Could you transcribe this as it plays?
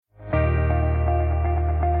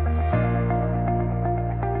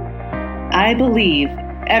I believe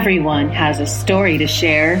everyone has a story to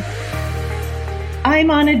share. I'm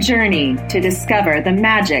on a journey to discover the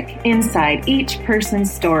magic inside each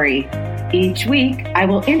person's story. Each week, I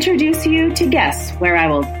will introduce you to guests where I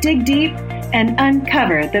will dig deep and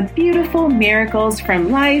uncover the beautiful miracles from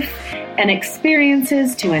life and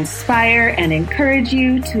experiences to inspire and encourage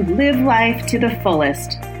you to live life to the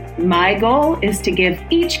fullest. My goal is to give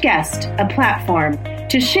each guest a platform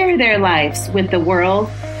to share their lives with the world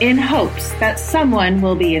in hopes that someone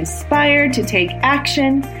will be inspired to take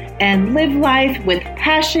action and live life with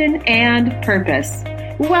passion and purpose.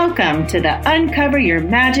 Welcome to the Uncover Your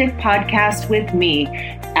Magic podcast with me,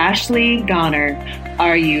 Ashley Goner.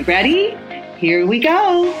 Are you ready? Here we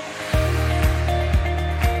go.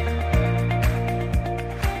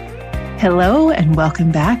 Hello, and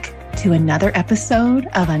welcome back to another episode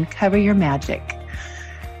of Uncover Your Magic.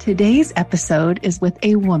 Today's episode is with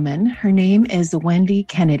a woman. Her name is Wendy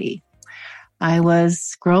Kennedy. I was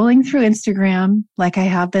scrolling through Instagram like I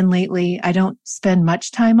have been lately. I don't spend much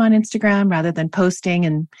time on Instagram rather than posting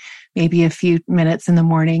and maybe a few minutes in the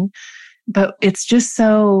morning, but it's just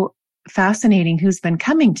so fascinating who's been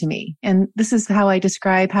coming to me. And this is how I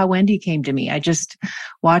describe how Wendy came to me. I just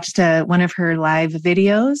watched one of her live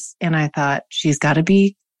videos and I thought she's got to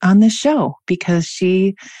be on this show because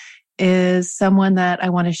she is someone that I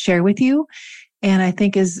want to share with you and I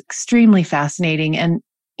think is extremely fascinating. And,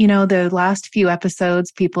 you know, the last few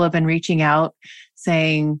episodes, people have been reaching out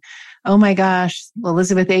saying, oh my gosh,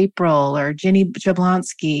 Elizabeth April or Jenny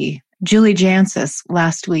Jablonski, Julie Jancius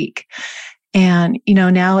last week. And, you know,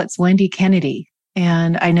 now it's Wendy Kennedy.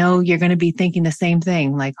 And I know you're going to be thinking the same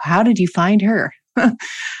thing, like, how did you find her?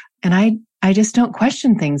 And I just don't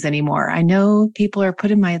question things anymore. I know people are put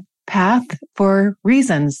in my path for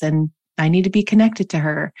reasons and I need to be connected to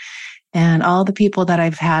her. And all the people that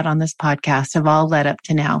I've had on this podcast have all led up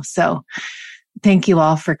to now. So thank you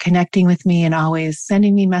all for connecting with me and always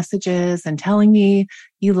sending me messages and telling me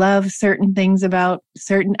you love certain things about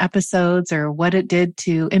certain episodes or what it did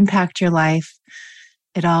to impact your life.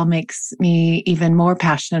 It all makes me even more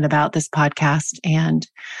passionate about this podcast. And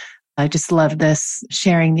I just love this,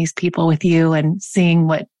 sharing these people with you and seeing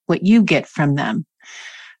what you get from them.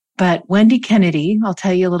 But Wendy Kennedy, I'll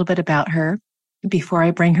tell you a little bit about her before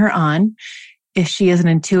I bring her on. She is an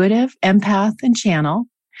intuitive empath and channel.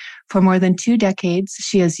 For more than 2 decades,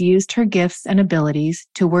 she has used her gifts and abilities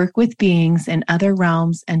to work with beings in other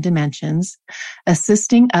realms and dimensions,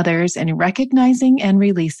 assisting others in recognizing and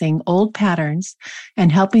releasing old patterns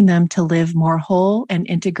and helping them to live more whole and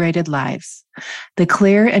integrated lives. The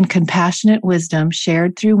clear and compassionate wisdom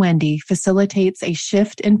shared through Wendy facilitates a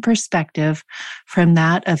shift in perspective from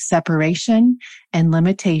that of separation and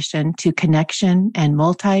limitation to connection and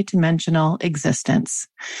multidimensional existence.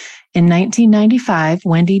 In 1995,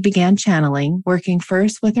 Wendy began channeling, working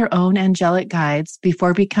first with her own angelic guides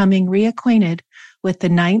before becoming reacquainted with the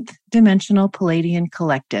 9th Dimensional Pleiadian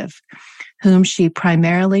Collective, whom she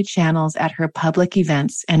primarily channels at her public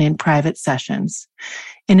events and in private sessions.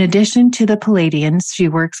 In addition to the Pleiadians, she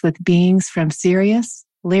works with beings from Sirius,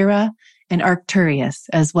 Lyra, and Arcturus,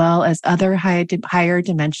 as well as other higher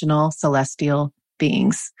dimensional celestial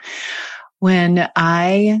beings. When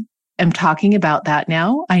I am talking about that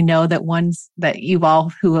now, I know that ones that you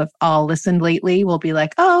all who have all listened lately will be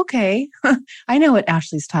like, oh, okay. I know what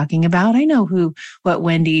Ashley's talking about. I know what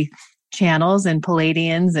Wendy channels and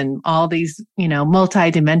Pleiadians and all these, you know,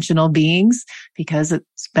 multidimensional beings, because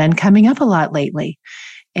it's been coming up a lot lately.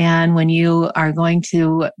 And when you are going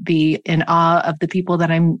to be in awe of the people that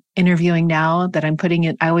I'm interviewing now, that I'm putting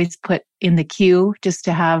in, I always put in the queue just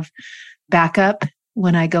to have backup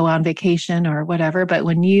when I go on vacation or whatever. But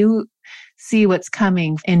when you see what's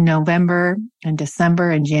coming in November and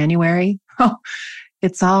December and January,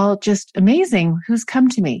 it's all just amazing who's come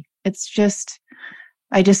to me. It's just,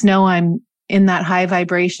 I just know I'm in that high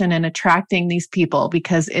vibration and attracting these people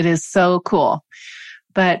because it is so cool.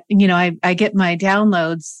 But, you know, I get my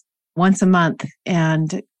downloads once a month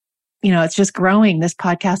and, you know, it's just growing. This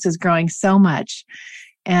podcast is growing so much.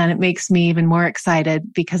 And it makes me even more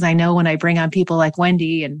excited because I know when I bring on people like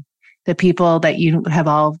Wendy and the people that you have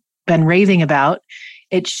all been raving about,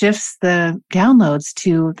 it shifts the downloads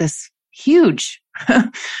to this huge,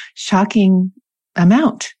 shocking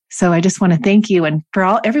amount. So I just want to thank you and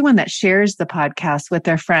for everyone that shares the podcast with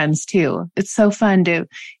their friends too. It's so fun to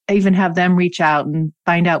even have them reach out and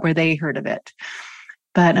find out where they heard of it.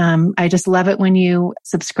 But I just love it when you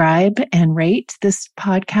subscribe and rate this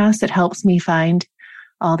podcast. It helps me find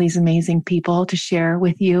all these amazing people to share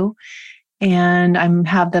with you. And I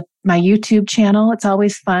have my YouTube channel. It's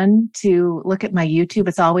always fun to look at my YouTube.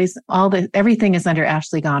 It's always everything is under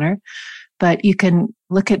Ashley Goner. but you can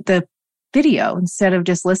look at the video instead of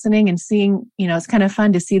just listening and seeing, it's kind of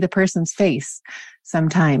fun to see the person's face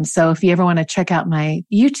sometimes. So if you ever want to check out my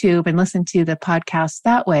YouTube and listen to the podcast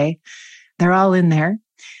that way, they're all in there.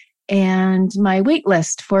 And my wait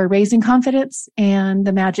list for Raising Confidence and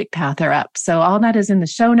the Magic Path are up. So all that is in the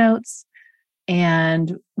show notes,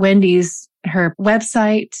 and her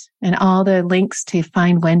website and all the links to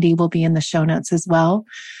find Wendy will be in the show notes as well.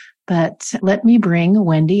 But let me bring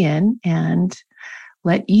Wendy in and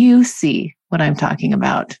let you see what I'm talking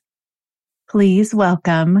about. Please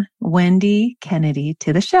welcome Wendy Kennedy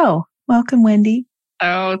to the show. Welcome, Wendy.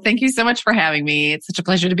 Oh, thank you so much for having me. It's such a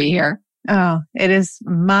pleasure to be here. Oh, it is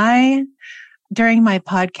during my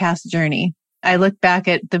podcast journey, I look back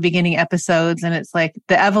at the beginning episodes and it's like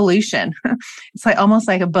the evolution. It's like almost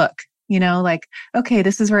like a book, like, okay,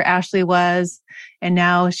 this is where Ashley was. And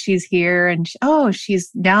now she's here and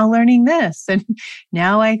she's now learning this. And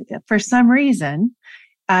now for some reason,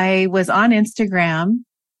 I was on Instagram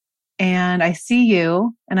and I see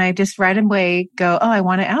you and I just right away go, I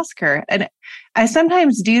want to ask her. And I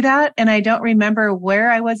sometimes do that and I don't remember where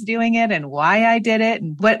I was doing it and why I did it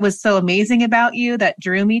and what was so amazing about you that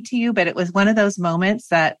drew me to you. But it was one of those moments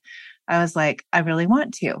that I was like, I really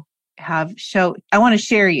want to I want to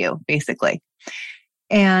share you basically.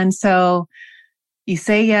 And so you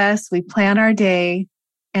say yes, we plan our day,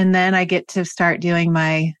 and then I get to start doing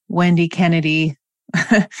my Wendy Kennedy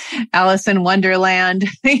Alice in Wonderland,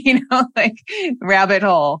 like rabbit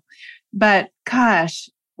hole. But gosh,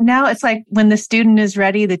 now it's like when the student is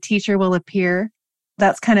ready, the teacher will appear.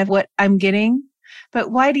 That's kind of what I'm getting. But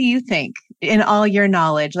why do you think, in all your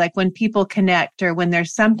knowledge, like when people connect or when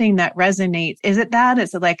there's something that resonates, is it that?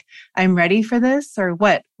 Is it like, I'm ready for this, or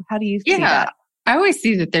what? How do you see that? I always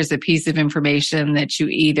see that there's a piece of information that you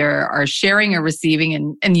either are sharing or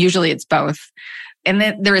receiving, and usually it's both. And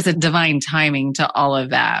then there is a divine timing to all of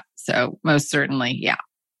that. So most certainly, yeah.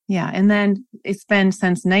 Yeah. And then it's been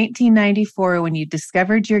since 1994 when you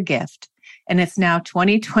discovered your gift, and it's now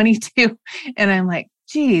 2022. And I'm like,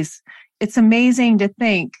 geez, it's amazing to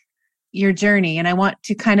think your journey. And I want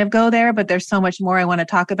to kind of go there, but there's so much more I want to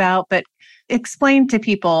talk about. But explain to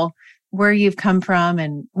people where you've come from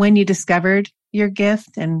and when you discovered your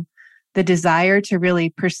gift and the desire to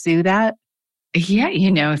really pursue that. Yeah.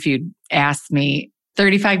 If you'd asked me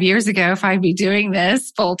 35 years ago if I'd be doing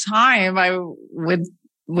this full time, I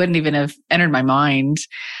wouldn't even have entered my mind.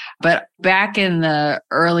 But back in the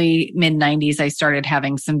early mid 90s, I started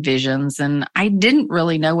having some visions and I didn't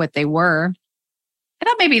really know what they were. I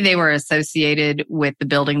thought maybe they were associated with the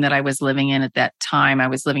building that I was living in at that time. I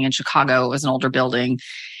was living in Chicago. It was an older building.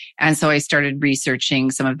 And so I started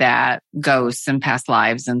researching some of that, ghosts and past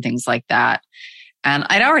lives and things like that. And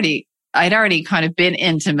I'd already kind of been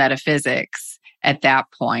into metaphysics at that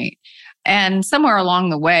point. And somewhere along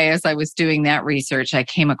the way, as I was doing that research, I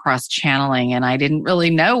came across channeling, and I didn't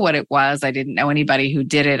really know what it was. I didn't know anybody who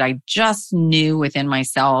did it. I just knew within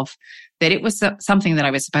myself that it was something that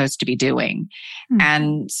I was supposed to be doing. Mm-hmm.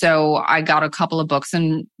 And so I got a couple of books,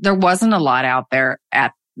 and there wasn't a lot out there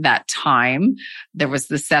at that time. There was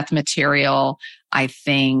the Seth material. I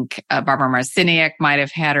think Barbara Marciniak might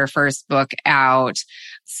have had her first book out,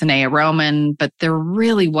 Sanaya Roman, but there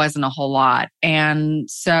really wasn't a whole lot. And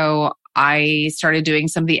so I started doing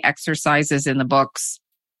some of the exercises in the books,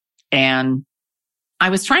 and I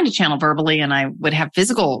was trying to channel verbally, and I would have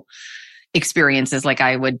physical experiences, like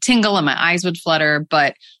I would tingle and my eyes would flutter,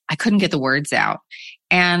 but I couldn't get the words out.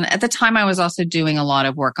 And at the time, I was also doing a lot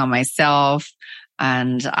of work on myself,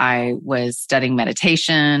 and I was studying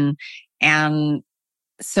meditation. And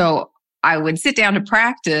so I would sit down to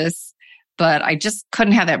practice, but I just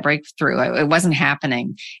couldn't have that breakthrough. It wasn't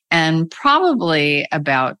happening. And probably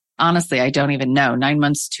about, honestly, I don't even know, 9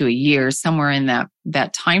 months to a year, somewhere in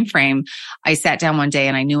that time frame, I sat down one day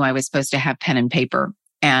and I knew I was supposed to have pen and paper.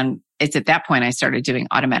 And it's at that point I started doing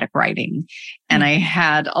automatic writing. And I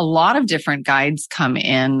had a lot of different guides come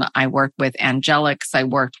in. I worked with angelics. I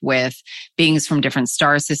worked with beings from different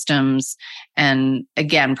star systems. And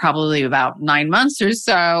again, probably about 9 months or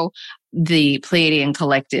so, the Pleiadian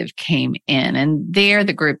Collective came in, and they're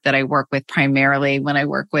the group that I work with primarily when I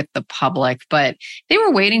work with the public, but they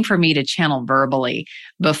were waiting for me to channel verbally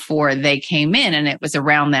before they came in. And it was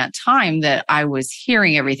around that time that I was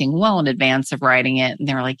hearing everything well in advance of writing it. And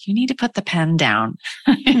they were like, you need to put the pen down.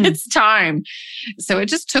 It's time. So it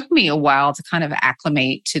just took me a while to kind of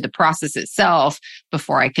acclimate to the process itself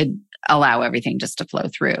before I could allow everything just to flow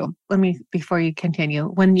through. Before you continue,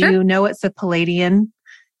 when you know it's a Pleiadian,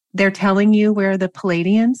 they're telling you where the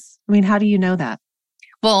Pleiadians? I mean, how do you know that?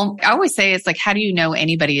 Well, I always say it's like, how do you know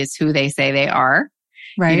anybody is who they say they are?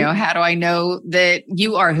 Right. How do I know that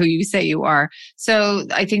you are who you say you are? So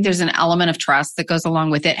I think there's an element of trust that goes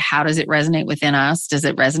along with it. How does it resonate within us? Does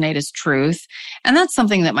it resonate as truth? And that's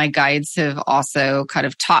something that my guides have also kind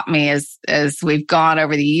of taught me as we've gone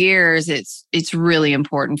over the years. It's really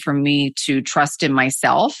important for me to trust in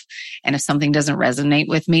myself. And if something doesn't resonate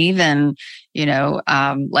with me, then,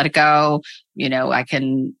 let it go.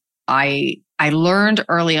 I learned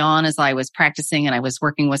early on as I was practicing and I was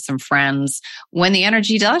working with some friends, when the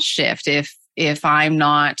energy does shift, if I'm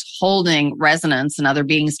not holding resonance and other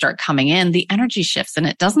beings start coming in, the energy shifts and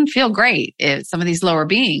it doesn't feel great. Some of these lower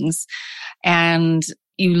beings, and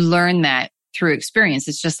you learn that through experience.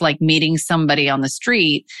 It's just like meeting somebody on the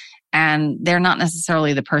street and they're not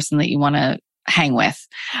necessarily the person that you want to hang with.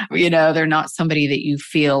 They're not somebody that you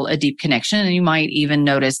feel a deep connection. And you might even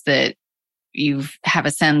notice that you have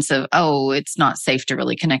a sense of, it's not safe to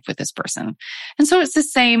really connect with this person. And so it's the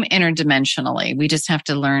same interdimensionally. We just have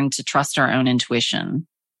to learn to trust our own intuition.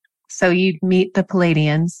 So you meet the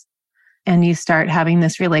Pleiadians and you start having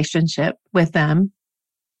this relationship with them.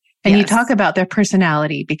 And you talk about their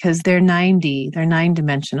personality because they're 9D, they're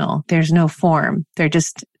 9-dimensional. There's no form. They're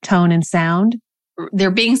just tone and sound.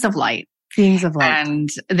 They're beings of light. Beings of light. And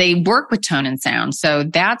they work with tone and sound. So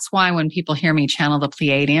that's why when people hear me channel the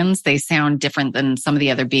Pleiadians, they sound different than some of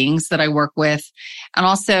the other beings that I work with. And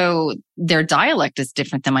also their dialect is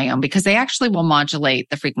different than my own because they actually will modulate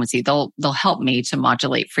the frequency. They'll help me to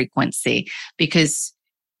modulate frequency because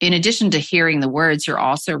in addition to hearing the words, you're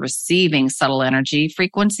also receiving subtle energy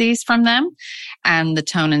frequencies from them. And the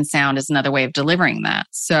tone and sound is another way of delivering that.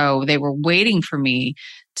 So they were waiting for me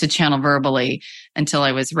to channel verbally until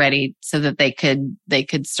I was ready so that they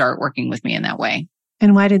could start working with me in that way.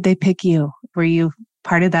 And why did they pick you? Were you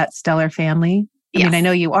part of that stellar family? Yes. I mean, I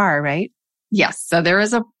know you are, right? Yes. So there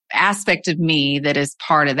is a aspect of me that is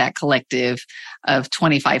part of that collective of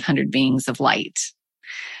 2,500 beings of light.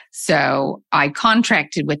 So I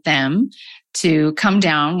contracted with them to come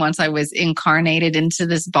down once I was incarnated into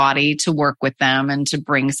this body to work with them and to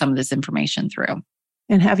bring some of this information through.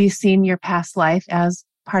 And have you seen your past life as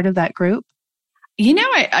part of that group?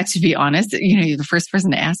 I to be honest, you're the first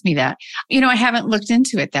person to ask me that. I haven't looked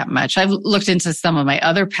into it that much. I've looked into some of my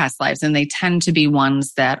other past lives and they tend to be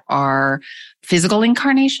ones that are physical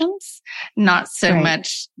incarnations, not so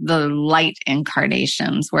much the light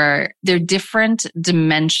incarnations where they're different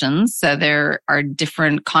dimensions. So there are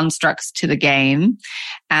different constructs to the game.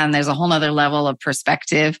 And there's a whole nother level of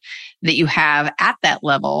perspective that you have at that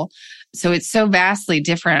level. So it's so vastly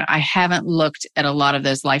different. I haven't looked at a lot of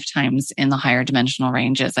those lifetimes in the higher dimensional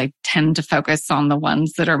ranges. I tend to focus on the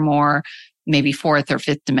ones that are more maybe 4th or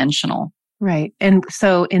 5th dimensional. Right. And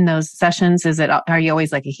so in those sessions, are you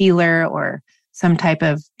always like a healer or some type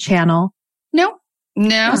of channel?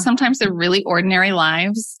 No. Sometimes they're really ordinary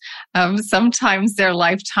lives. Sometimes they're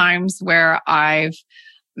lifetimes where I've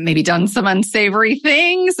maybe done some unsavory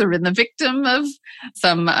things or been the victim of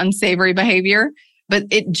some unsavory behavior. But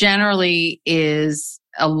it generally is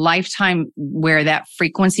a lifetime where that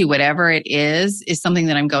frequency, whatever it is something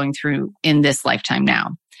that I'm going through in this lifetime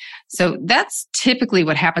now. So that's typically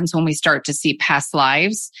what happens when we start to see past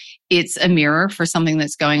lives. It's a mirror for something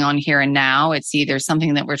that's going on here and now. It's either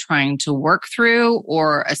something that we're trying to work through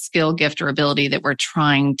or a skill, gift, or ability that we're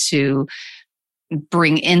trying to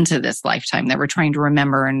bring into this lifetime that we're trying to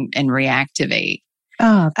remember and reactivate.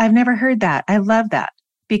 Oh, I've never heard that. I love that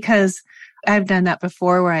because I've done that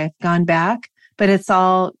before where I've gone back, but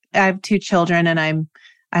I have 2 children and I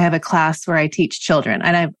have a class where I teach children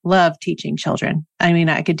and I love teaching children. I mean,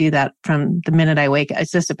 I could do that from the minute I wake up.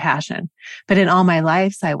 It's just a passion. But in all my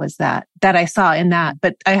lives, I was that I saw in that,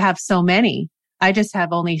 but I have so many. I just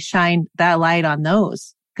have only shined that light on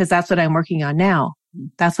those because that's what I'm working on now.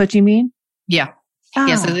 That's what you mean? Yeah. Oh.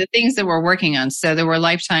 Yeah. So the things that we're working on. So there were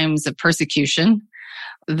lifetimes of persecution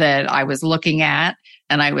that I was looking at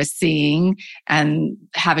and I was seeing and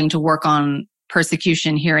having to work on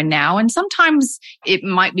persecution here and now. And sometimes it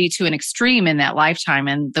might be to an extreme in that lifetime.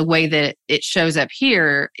 And the way that it shows up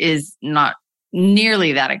here is not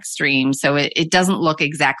nearly that extreme. So it doesn't look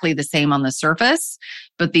exactly the same on the surface,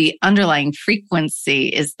 but the underlying frequency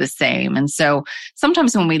is the same. And so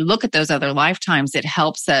sometimes when we look at those other lifetimes, it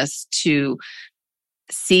helps us to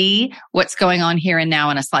see what's going on here and now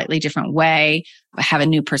in a slightly different way, have a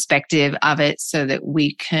new perspective of it so that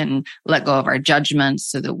we can let go of our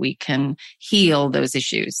judgments, so that we can heal those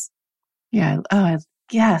issues. Yeah. Oh,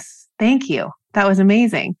 yes. Thank you. That was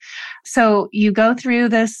amazing. So you go through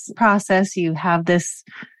this process, you have this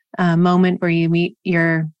moment where you meet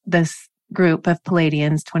this group of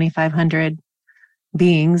Pleiadians, 2,500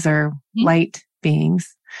 beings or light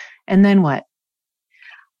beings. And then what?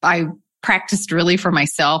 I practiced really for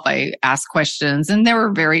myself. I asked questions, and there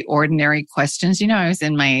were very ordinary questions. I was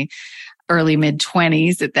in my early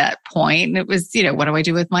mid-20s at that point. And it was, what do I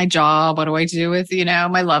do with my job? What do I do with,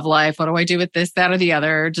 my love life? What do I do with this, that, or the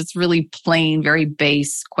other? Just really plain, very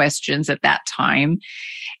base questions at that time.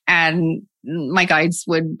 And my guides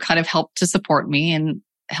would kind of help to support me and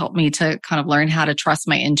help me to kind of learn how to trust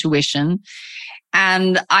my intuition.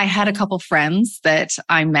 And I had a couple friends that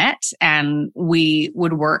I met, and we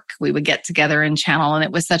would get together and channel. And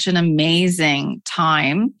it was such an amazing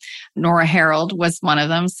time. Nora Harold was one of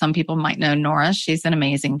them. Some people might know Nora. She's an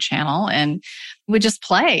amazing channel, and we would just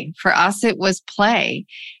play. For us, it was play.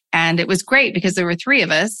 And it was great because there were three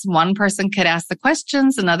of us. One person could ask the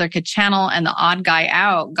questions, another could channel, and the odd guy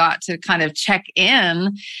out got to kind of check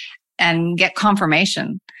in and get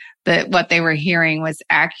confirmation that what they were hearing was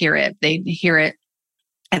accurate. They'd hear it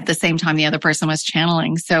at the same time the other person was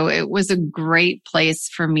channeling. So it was a great place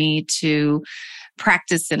for me to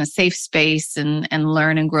practice in a safe space and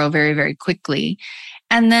learn and grow very, very quickly.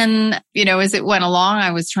 And then, as it went along,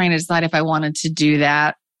 I was trying to decide if I wanted to do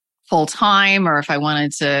that full time or if I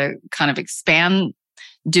wanted to kind of expand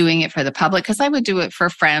doing it for the public, because I would do it for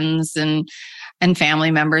friends and family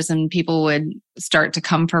members, and people would start to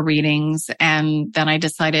come for readings. And then I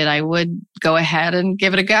decided I would go ahead and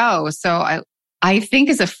give it a go. So I think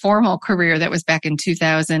as a formal career, that was back in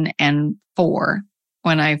 2004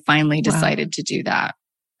 when I finally decided to do that.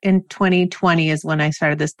 In 2020 is when I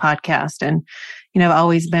started this podcast. And, I've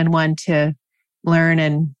always been one to learn,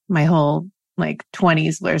 and my whole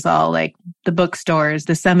 20s was all the bookstores,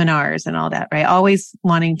 the seminars and all that, right? Always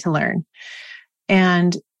wanting to learn.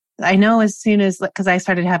 And I know as soon as, because I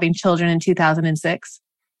started having children in 2006.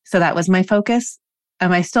 So that was my focus.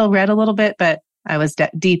 I still read a little bit, but I was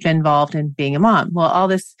deep involved in being a mom. Well, all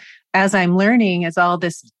this, as I'm learning, is all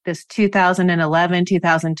this 2011,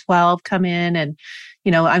 2012 come in, and,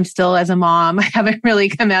 I'm still as a mom. I haven't really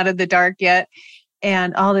come out of the dark yet.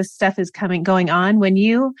 And all this stuff is going on. When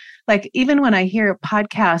you, even when I hear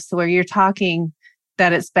podcasts where you're talking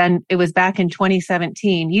that it was back in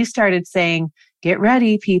 2017, you started saying, get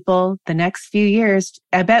ready, people, the next few years.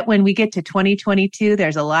 I bet when we get to 2022,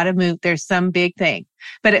 there's a lot of there's some big thing.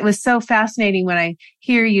 But it was so fascinating when I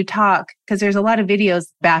hear you talk, because there's a lot of videos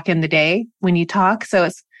back in the day when you talk. So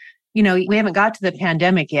it's, we haven't got to the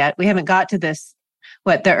pandemic yet. We haven't got to this,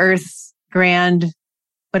 the Earth's grand,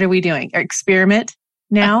 what are we doing? Experiment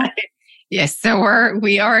now? Yes. So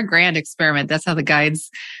we are a grand experiment. That's how the guides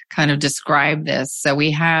kind of describe this. So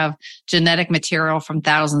we have genetic material from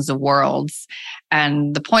thousands of worlds.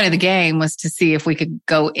 And the point of the game was to see if we could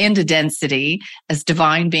go into density as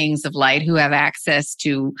divine beings of light who have access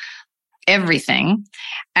to everything,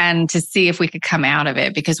 and to see if we could come out of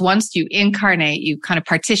it. Because once you incarnate, you kind of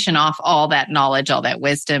partition off all that knowledge, all that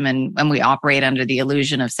wisdom, and we operate under the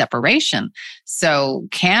illusion of separation. So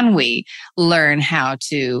can we learn how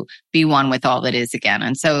to be one with all that is again?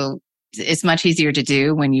 And so it's much easier to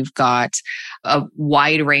do when you've got a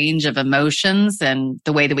wide range of emotions. And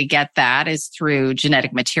the way that we get that is through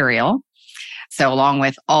genetic material. So along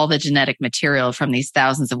with all the genetic material from these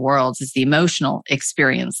thousands of worlds is the emotional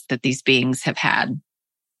experience that these beings have had.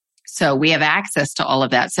 So we have access to all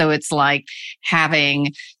of that. So it's like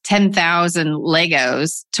having 10,000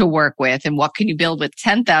 Legos to work with. And what can you build with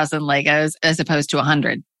 10,000 Legos as opposed to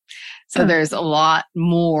 100? So there's a lot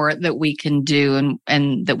more that we can do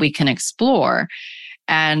and that we can explore.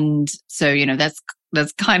 And so,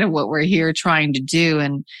 that's kind of what we're here trying to do.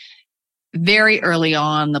 And very early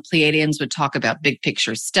on, the Pleiadians would talk about big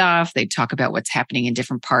picture stuff. They'd talk about what's happening in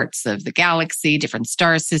different parts of the galaxy, different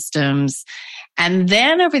star systems. And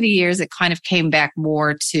then over the years, it kind of came back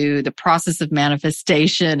more to the process of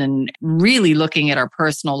manifestation and really looking at our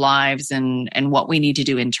personal lives and what we need to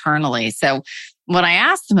do internally. So when I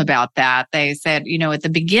asked them about that, they said, at the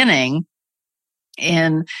beginning,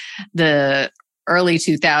 in the early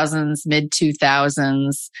 2000s, mid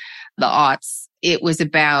 2000s, the aughts, it was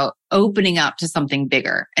about opening up to something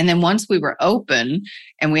bigger. And then once we were open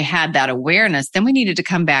and we had that awareness, then we needed to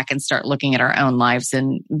come back and start looking at our own lives,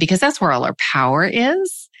 and because that's where all our power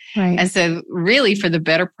is. Right. And so really for the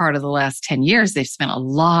better part of the last 10 years, they've spent a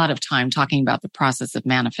lot of time talking about the process of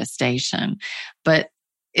manifestation. But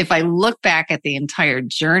if I look back at the entire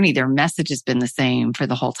journey, their message has been the same for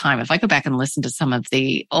the whole time. If I go back and listen to some of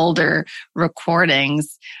the older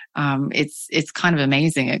recordings, it's kind of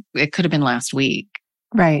amazing. It could have been last week.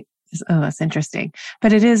 Right. Oh, that's interesting.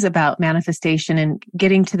 But it is about manifestation and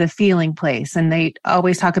getting to the feeling place. And they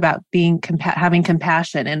always talk about having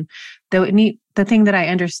compassion. And the thing that I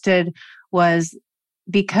understood was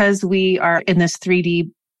because we are in this 3D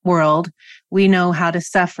world, we know how to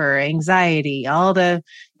suffer, anxiety,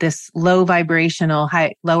 this low vibrational,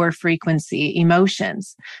 lower frequency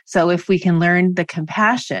emotions. So if we can learn the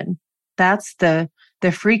compassion, that's the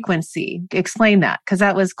frequency. Explain that, because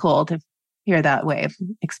that was cool to hear that way of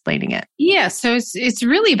explaining it. Yeah. So it's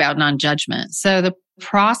really about non-judgment. So the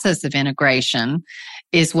process of integration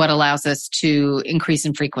is what allows us to increase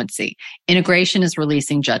in frequency. Integration is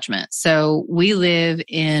releasing judgment. So we live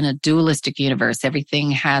in a dualistic universe. Everything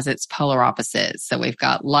has its polar opposites. So we've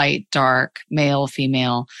got light, dark, male,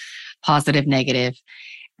 female, positive, negative,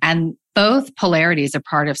 and both polarities are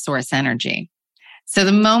part of source energy. So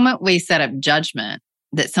the moment we set up judgment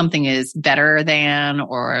that something is better than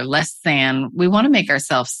or less than, we want to make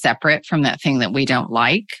ourselves separate from that thing that we don't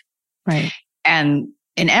like. Right. And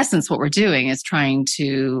in essence, what we're doing is trying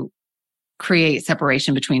to create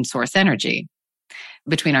separation between source energy,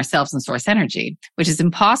 between ourselves and source energy, which is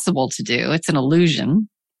impossible to do. It's an illusion.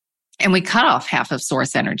 And we cut off half of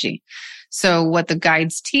source energy. So what the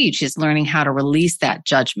guides teach is learning how to release that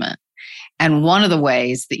judgment. And one of the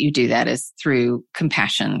ways that you do that is through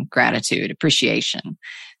compassion, gratitude, appreciation.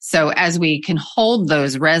 So as we can hold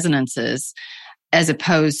those resonances, as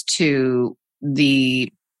opposed to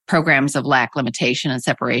the programs of lack, limitation, and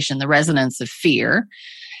separation, the resonance of fear,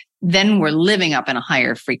 then we're living up in a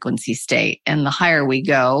higher frequency state. And the higher we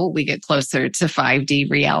go, we get closer to 5D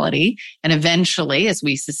reality. And eventually, as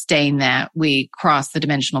we sustain that, we cross the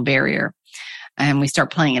dimensional barrier and we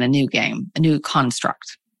start playing in a new game, a new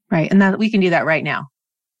construct. Right. And that we can do that right now.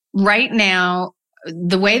 Right now,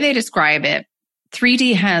 the way they describe it,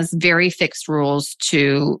 3D has very fixed rules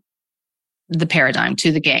to the paradigm,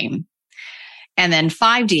 to the game. And then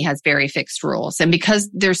 5D has very fixed rules. And because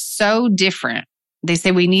they're so different, they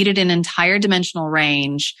say we needed an entire dimensional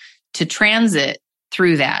range to transit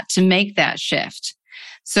through that, to make that shift.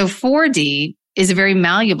 So 4D is a very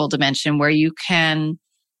malleable dimension where you can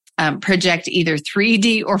project either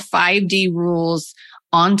 3D or 5D rules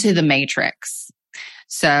onto the matrix.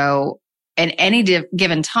 So at any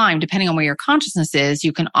given time, depending on where your consciousness is,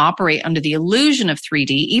 you can operate under the illusion of 3D.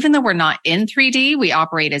 Even though we're not in 3D, we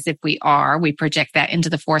operate as if we are. We project that into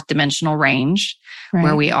the fourth dimensional range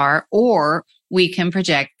where we are, or we can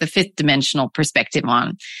project the fifth dimensional perspective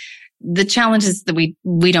on. The challenge is that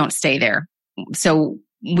we don't stay there. So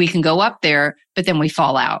we can go up there, but then we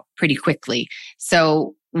fall out pretty quickly.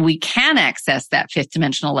 So we can access that fifth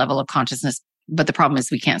dimensional level of consciousness, but the problem is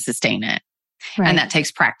we can't sustain it. Right. And that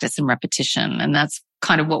takes practice and repetition. And that's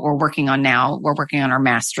kind of what we're working on now. We're working on our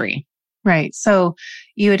mastery. Right. So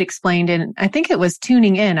you had explained, and I think it was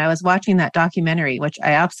Tuning In. I was watching that documentary, which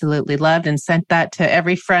I absolutely loved, and sent that to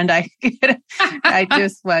every friend I could. I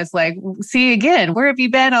just was like, see again, where have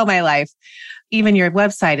you been all my life? Even your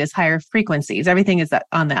website is higher frequencies. Everything is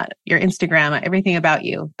on that. Your Instagram, everything about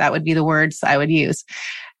you. That would be the words I would use.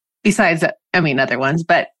 Besides, other ones.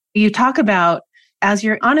 But you talk about as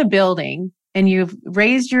you're on a building and you've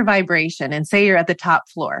raised your vibration, and say you're at the top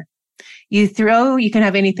floor, you can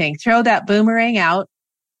have anything, throw that boomerang out,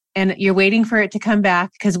 and you're waiting for it to come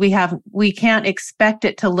back because we can't expect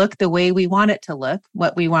it to look the way we want it to look,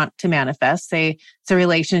 what we want to manifest. Say it's a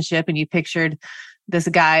relationship and you pictured this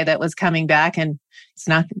guy that was coming back, and it's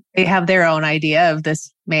not, they have their own idea of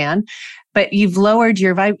this man, but you've lowered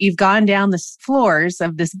your vibe, you've gone down the floors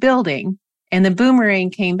of this building, and the boomerang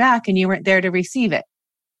came back and you weren't there to receive it.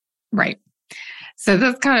 Right. So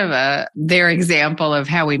that's kind of their example of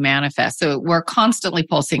how we manifest. So we're constantly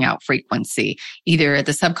pulsing out frequency, either at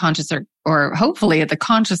the subconscious or hopefully at the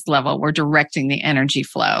conscious level, we're directing the energy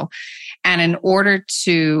flow. And in order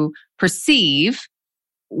to perceive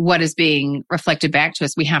what is being reflected back to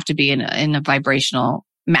us, we have to be in a vibrational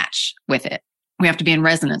match with it. We have to be in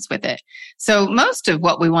resonance with it. So most of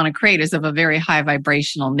what we want to create is of a very high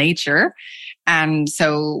vibrational nature. And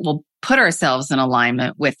so we'll put ourselves in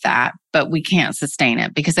alignment with that, but we can't sustain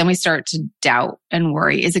it because then we start to doubt and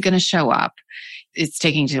worry. Is it going to show up? It's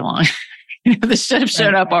taking too long. This should have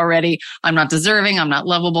showed up already. I'm not deserving. I'm not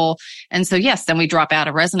lovable. And so, yes, then we drop out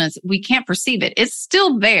of resonance. We can't perceive it. It's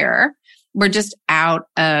still there. We're just out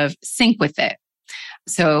of sync with it.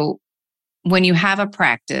 So when you have a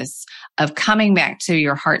practice of coming back to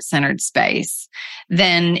your heart-centered space,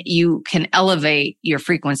 then you can elevate your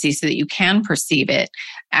frequency so that you can perceive it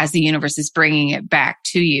as the universe is bringing it back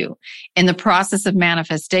to you. In the process of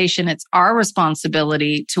manifestation, it's our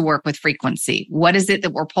responsibility to work with frequency. What is it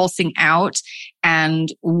that we're pulsing out, and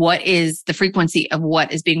what is the frequency of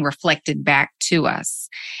what is being reflected back to us?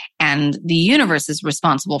 And the universe is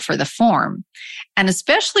responsible for the form. And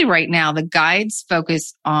especially right now, the guides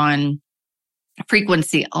focus on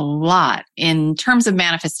frequency a lot in terms of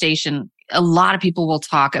manifestation. a lot of people will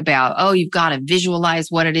talk about, oh, you've got to visualize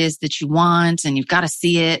what it is that you want and you've got to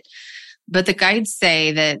see it. But the guides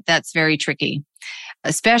say that that's very tricky,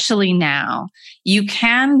 especially now. You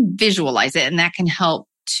can visualize it and that can help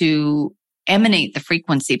to emanate the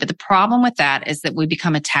frequency. But the problem with that is that we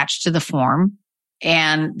become attached to the form.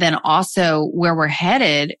 And then also where we're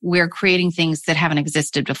headed, we're creating things that haven't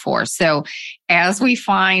existed before. So as we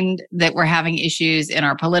find that we're having issues in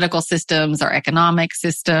our political systems, our economic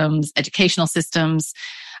systems, educational systems,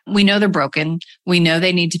 we know they're broken. We know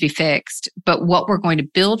they need to be fixed. But what we're going to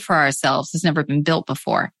build for ourselves has never been built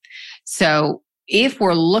before. So if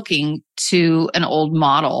we're looking to an old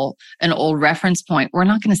model, an old reference point, we're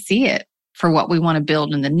not going to see it for what we want to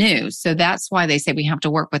build in the new. So that's why they say we have to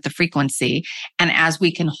work with the frequency. And as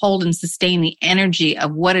we can hold and sustain the energy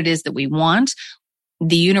of what it is that we want,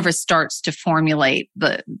 the universe starts to formulate,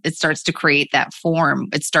 it starts to create that form.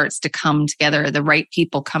 It starts to come together. The right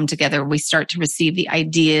people come together. We start to receive the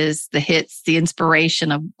ideas, the hits, the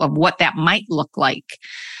inspiration of what that might look like.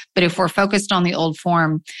 But if we're focused on the old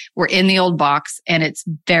form, we're in the old box and it's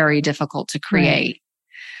very difficult to create. Right.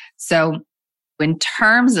 So in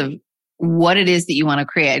terms of what it is that you want to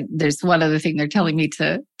create, there's one other thing they're telling me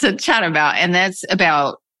to chat about, and that's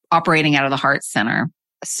about operating out of the heart center.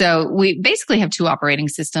 So we basically have two operating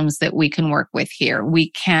systems that we can work with here.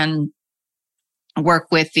 We can work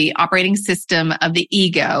with the operating system of the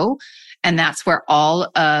ego, and that's where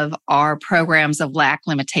all of our programs of lack,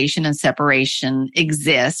 limitation, and separation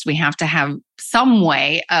exist. We have to have some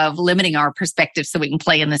way of limiting our perspective so we can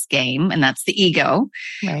play in this game, and that's the ego.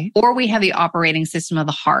 Right. Or we have the operating system of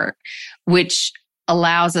the heart, which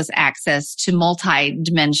allows us access to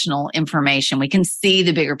multi-dimensional information. We can see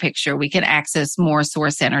the bigger picture. We can access more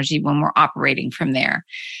source energy when we're operating from there.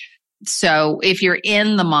 So if you're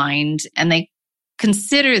in the mind, and they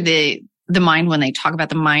consider the mind, when they talk about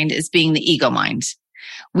the mind, as being the ego mind.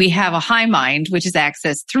 We have a high mind, which is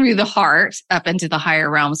accessed through the heart up into the higher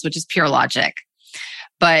realms, which is pure logic.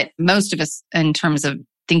 But most of us, in terms of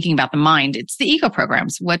thinking about the mind, it's the ego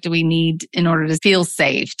programs. What do we need in order to feel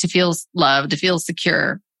safe, to feel loved, to feel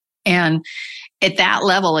secure? And at that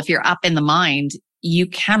level, if you're up in the mind, you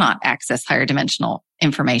cannot access higher dimensional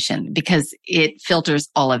information because it filters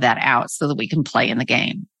all of that out so that we can play in the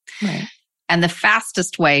game. Right. And the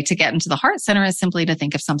fastest way to get into the heart center is simply to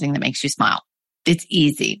think of something that makes you smile. It's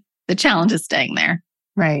easy. The challenge is staying there.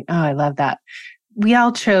 Right. Oh, I love that. We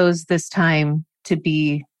all chose this time to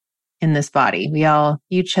be in this body.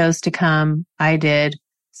 You chose to come. I did.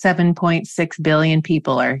 7.6 billion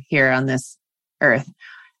people are here on this earth.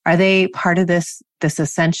 Are they part of this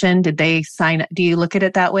ascension? Did they sign up? Do you look at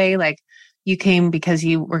it that way? Like you came because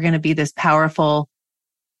you were going to be this powerful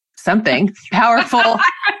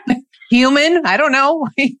human? I don't know.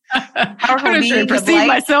 I'm not sure I perceive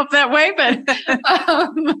myself that way, but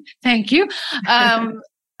thank you.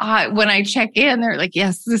 When I check in, they're like,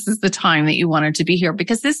 yes, this is the time that you wanted to be here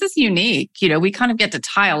because this is unique. You know, we kind of get to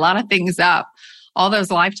tie a lot of things up. All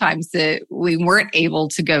those lifetimes that we weren't able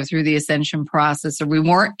to go through the ascension process or we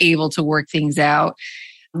weren't able to work things out.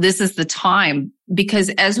 This is the time because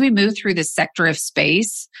as we move through this sector of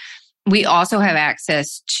space, we also have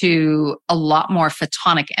access to a lot more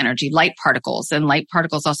photonic energy, light particles, and light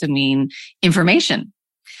particles also mean information.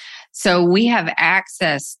 So we have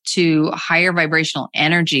access to higher vibrational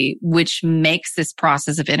energy, which makes this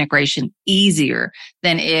process of integration easier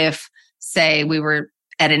than if, say, we were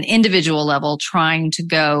at an individual level trying to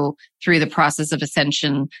go through the process of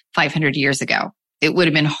ascension 500 years ago. It would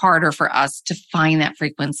have been harder for us to find that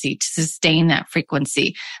frequency, to sustain that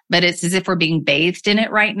frequency. But it's as if we're being bathed in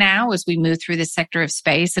it right now as we move through this sector of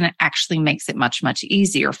space. And it actually makes it much, much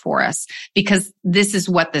easier for us because this is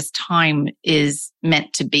what this time is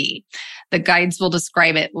meant to be. The guides will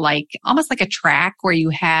describe it like almost like a track where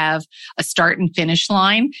you have a start and finish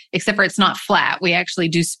line, except for it's not flat. We actually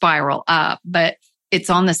do spiral up, but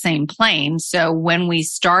it's on the same plane. So when we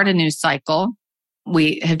start a new cycle,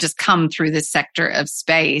 we have just come through this sector of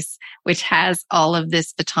space, which has all of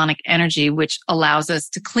this photonic energy, which allows us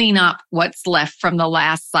to clean up what's left from the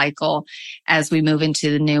last cycle as we move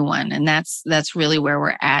into the new one. And that's really where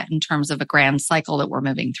we're at in terms of a grand cycle that we're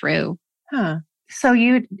moving through. Huh. So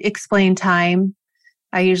you explain time.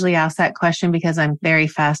 I usually ask that question because I'm very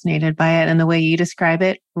fascinated by it. And the way you describe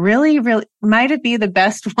it really, really might it be the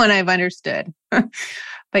best one I've understood.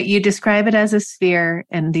 But you describe it as a sphere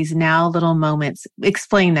and these now little moments.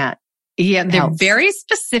 Explain that. Yeah, they're very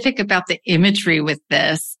specific about the imagery with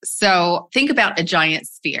this. So think about a giant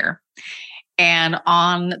sphere. And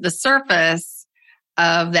on the surface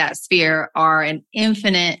of that sphere are an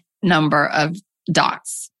infinite number of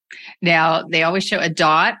dots. Now, they always show a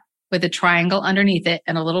dot with a triangle underneath it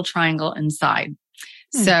and a little triangle inside.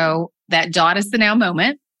 So that dot is the now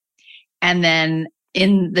moment. And then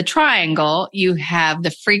in the triangle, you have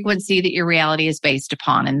the frequency that your reality is based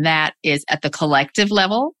upon. And that is at the collective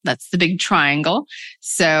level. That's the big triangle.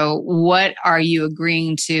 So what are you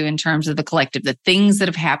agreeing to in terms of the collective, the things that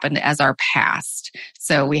have happened as our past?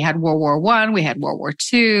 So we had World War I, we had World War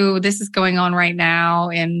II. This is going on right now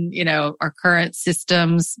in, our current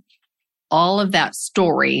systems. All of that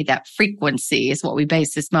story, that frequency is what we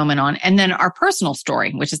base this moment on. And then our personal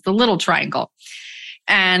story, which is the little triangle.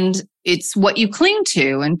 And it's what you cling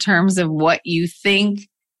to in terms of what you think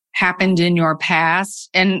happened in your past.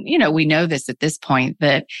 And, we know this at this point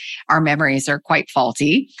that our memories are quite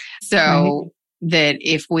faulty. So that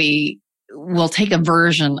if we'll take a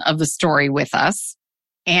version of the story with us,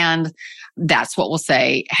 and that's what we'll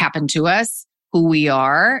say happened to us, who we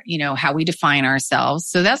are, how we define ourselves.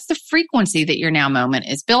 So that's the frequency that your now moment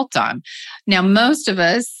is built on. Now, most of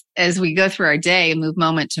us, as we go through our day and move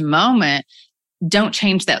moment to moment, don't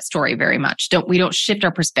change that story very much. We don't shift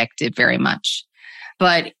our perspective very much.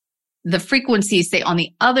 But the frequencies, say, on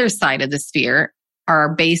the other side of the sphere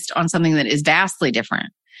are based on something that is vastly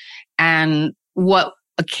different. And what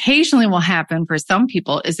occasionally will happen for some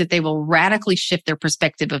people is that they will radically shift their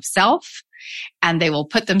perspective of self, and they will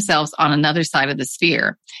put themselves on another side of the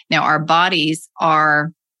sphere. Now, our bodies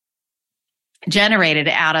are generated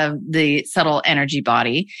out of the subtle energy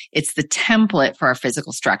body. It's the template for our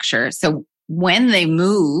physical structure. So when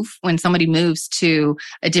somebody moves to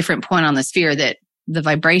a different point on the sphere, that the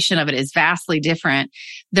vibration of it is vastly different,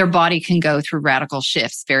 their body can go through radical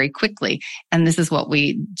shifts very quickly. And this is what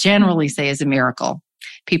we generally say is a miracle.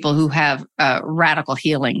 People who have radical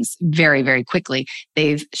healings very, very quickly,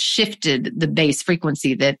 they've shifted the base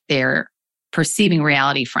frequency that they're perceiving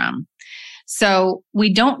reality from. So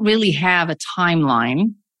we don't really have a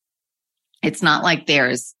timeline. It's not like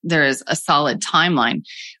there's a solid timeline.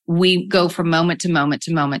 We go from moment to moment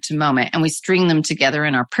to moment to moment, and we string them together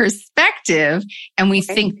in our perspective, and we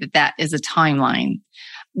think that that is a timeline.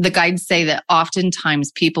 The guides say that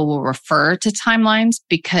oftentimes people will refer to timelines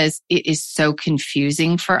because it is so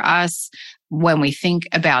confusing for us when we think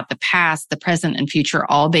about the past, the present, and future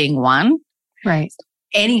all being one. Right.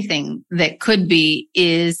 Anything that could be,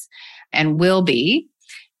 is, and will be.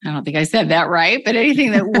 I don't think I said that right, but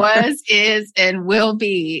anything that was, is, and will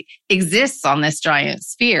be exists on this giant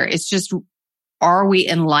sphere. It's just, are we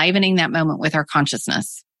enlivening that moment with our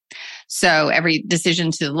consciousness? So every decision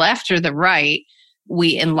to the left or the right,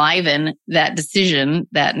 we enliven that decision,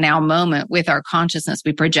 that now moment, with our consciousness.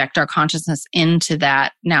 We project our consciousness into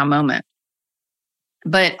that now moment.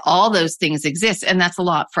 But all those things exist. And that's a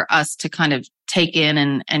lot for us to kind of take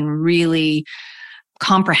in and really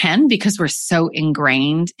comprehend, because we're so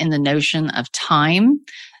ingrained in the notion of time.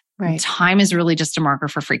 Right. Time is really just a marker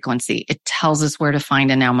for frequency. It tells us where to find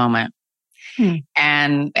a now moment.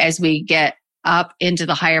 And as we get up into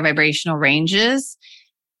the higher vibrational ranges,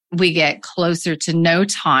 we get closer to no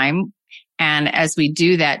time. And as we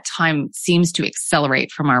do that, time seems to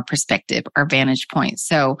accelerate from our perspective, our vantage point.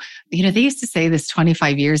 So, they used to say this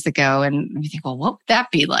 25 years ago, and you think, well, what would that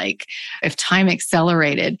be like if time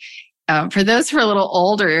accelerated? For those who are a little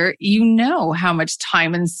older, how much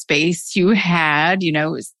time and space you had.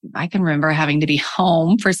 I can remember having to be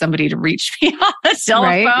home for somebody to reach me on the telephone.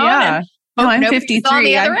 Right? Yeah. No, I'm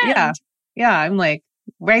 53. I'm like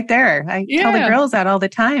right there. I tell the girls that all the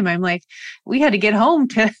time. I'm like, we had to get home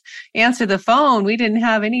to answer the phone. We didn't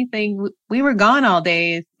have anything. We were gone all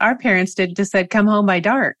day. Our parents just said, come home by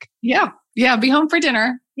dark. Yeah. Be home for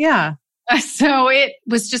dinner. Yeah. So it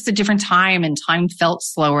was just a different time, and time felt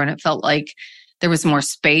slower, and it felt like there was more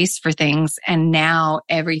space for things. And now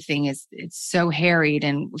everything it's so harried,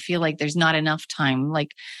 and we feel like there's not enough time.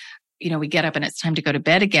 Like, we get up and it's time to go to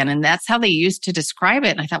bed again. And that's how they used to describe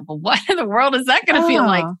it. And I thought, well, what in the world is that going to feel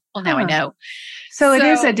like? Well, now I know. So it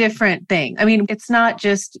is a different thing. I mean, it's not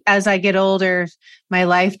just as I get older, my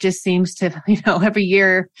life just seems to, every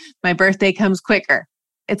year my birthday comes quicker.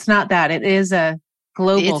 It's not that. It is a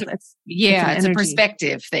global. It's a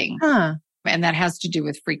perspective thing. And that has to do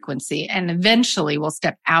with frequency. And eventually we'll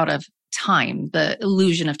step out of time, the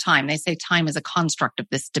illusion of time. They say time is a construct of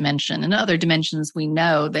this dimension. In other dimensions, we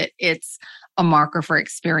know that it's a marker for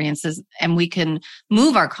experiences, and we can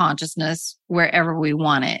move our consciousness wherever we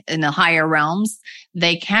want it. In the higher realms,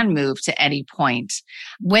 they can move to any point.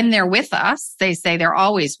 When they're with us, they say they're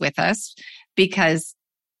always with us, because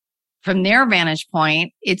from their vantage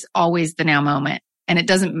point, it's always the now moment. And it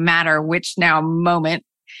doesn't matter which now moment,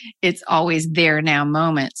 it's always their now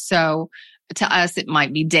moment. So to us, it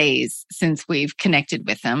might be days since we've connected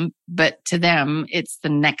with them, but to them, it's the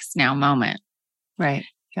next now moment. Right.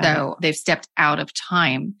 So they've stepped out of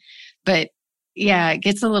time. But yeah, it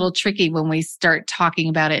gets a little tricky when we start talking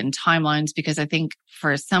about it in timelines, because I think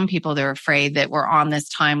for some people, they're afraid that we're on this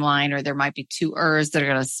timeline, or there might be two Earths that are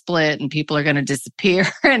going to split and people are going to disappear.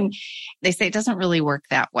 And they say it doesn't really work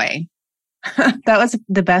that way. That was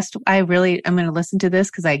the best. I'm going to listen to this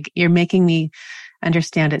because you're making me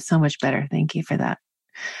understand it so much better. Thank you for that.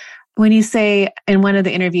 When you say in one of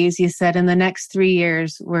the interviews, you said in the next 3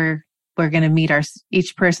 years, we're going to meet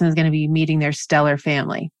each person is going to be meeting their stellar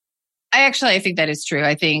family. I think that is true.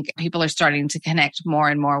 I think people are starting to connect more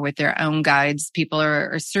and more with their own guides. People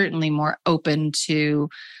are certainly more open to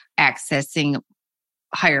accessing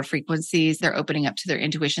higher frequencies. They're opening up to their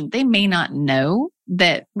intuition. They may not know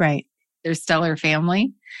that their stellar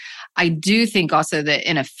family. I do think also that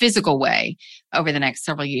in a physical way, over the next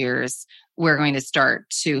several years, we're going to start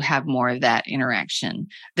to have more of that interaction.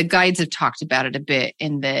 The guides have talked about it a bit,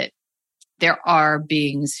 in that there are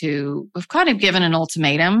beings who have kind of given an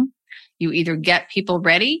ultimatum. You either get people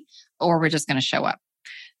ready or we're just going to show up.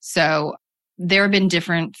 So there have been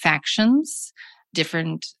different factions,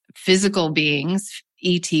 different physical beings,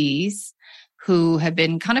 ETs, who have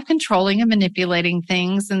been kind of controlling and manipulating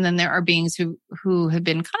things. And then there are beings who have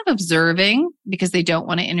been kind of observing because they don't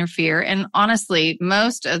want to interfere. And honestly,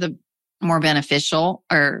 most of the more beneficial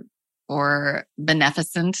or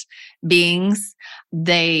beneficent beings,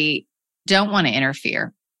 they don't want to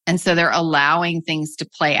interfere. And so they're allowing things to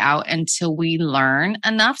play out until we learn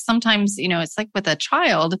enough. Sometimes, it's like with a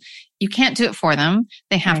child, you can't do it for them.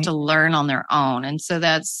 They have to learn on their own. And so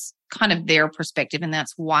that's kind of their perspective. And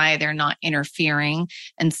that's why they're not interfering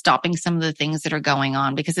and stopping some of the things that are going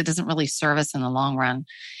on, because it doesn't really serve us in the long run.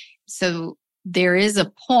 So there is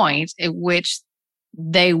a point at which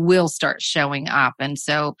they will start showing up. And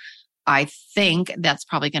so I think that's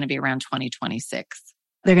probably going to be around 2026.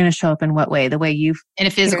 They're going to show up in what way? The way in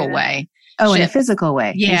a physical way. Oh, in a physical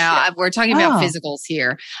way. Yeah, we're talking about physicals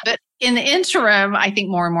here. But in the interim, I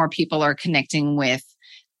think more and more people are connecting with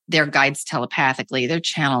their guides telepathically. They're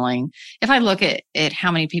channeling. If I look at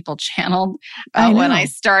how many people channeled when I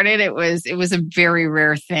started, it was a very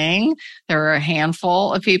rare thing. There were a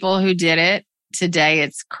handful of people who did it. Today,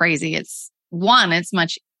 it's crazy. It's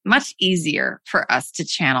much easier for us to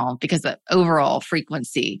channel because the overall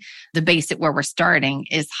frequency, the base at where we're starting,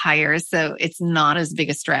 is higher. So it's not as big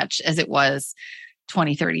a stretch as it was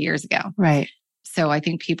 20, 30 years ago. Right. So I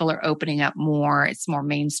think people are opening up more. It's more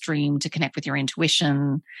mainstream to connect with your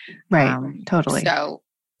intuition. Right. Totally. So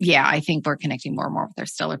yeah, I think we're connecting more and more with our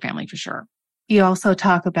stellar family for sure. You also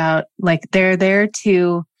talk about they're there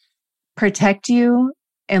to protect you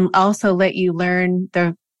and also let you learn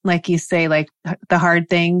like you say, the hard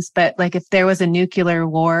things. But if there was a nuclear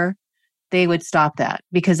war, they would stop that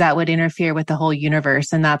because that would interfere with the whole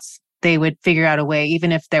universe. And they would figure out a way,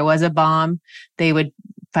 even if there was a bomb, they would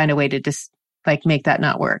find a way to just make that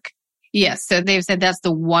not work. Yes. So they've said that's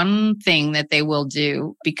the one thing that they will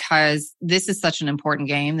do, because this is such an important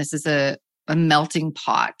game. This is a melting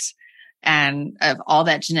pot and of all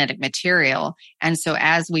that genetic material. And so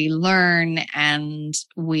as we learn and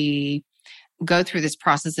we go through this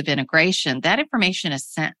process of integration, that information is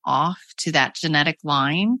sent off to that genetic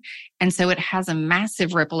line. And so it has a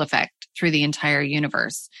massive ripple effect through the entire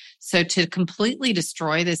universe. So to completely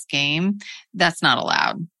destroy this game, that's not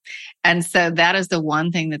allowed. And so that is the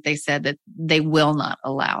one thing that they said that they will not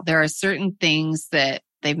allow. There are certain things that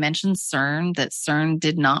they mentioned that CERN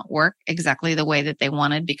did not work exactly the way that they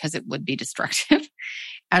wanted because it would be destructive.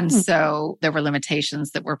 And so there were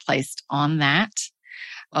limitations that were placed on that,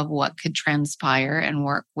 of what could transpire and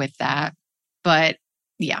work with that. But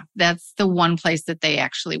yeah, that's the one place that they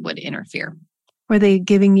actually would interfere. Were they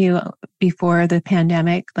giving you before the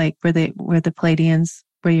pandemic, were the Pleiadians,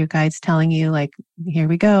 were your guides telling you here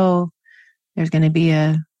we go, there's going to be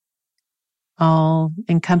a all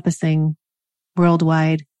encompassing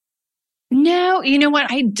worldwide? No, you know what?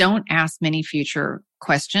 I don't ask many future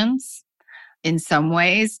questions in some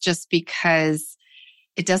ways, just because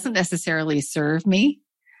it doesn't necessarily serve me.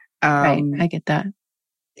 Right. I get that.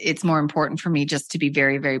 It's more important for me just to be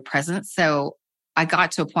very, very present. So I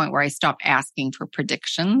got to a point where I stopped asking for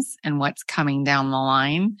predictions and what's coming down the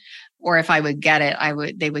line. Or if I would get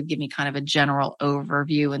it, they would give me kind of a general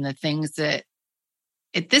overview, and the things that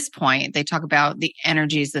at this point, they talk about the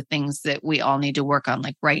energies, the things that we all need to work on.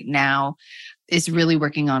 Right now is really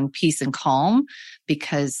working on peace and calm,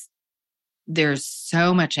 because there's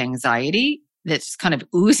so much anxiety that's kind of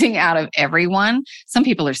oozing out of everyone. Some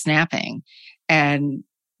people are snapping, and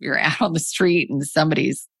you're out on the street and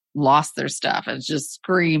somebody's lost their stuff. It's just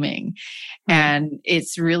screaming. Right. And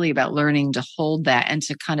it's really about learning to hold that and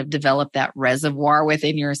to kind of develop that reservoir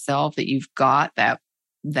within yourself that you've got that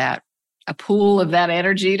a pool of that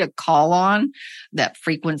energy to call on, that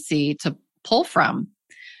frequency to pull from.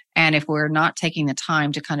 And if we're not taking the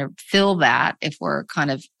time to kind of fill that, if we're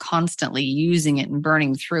kind of constantly using it and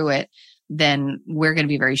burning through it, then we're going to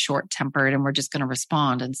be very short-tempered and we're just going to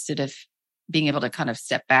respond instead of being able to kind of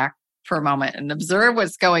step back for a moment and observe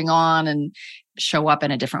what's going on and show up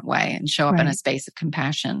in a different way and show up in a space of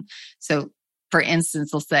compassion. So for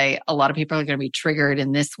instance, they'll say a lot of people are going to be triggered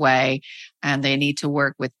in this way and they need to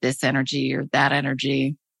work with this energy or that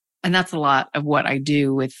energy. And that's a lot of what I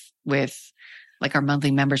do with like our monthly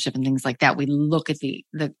membership and things like that. We look at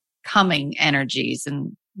the coming energies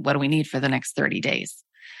and what do we need for the next 30 days.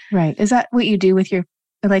 Right. Is that what you do with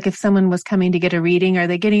like if someone was coming to get a reading, are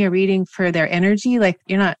they getting a reading for their energy? Like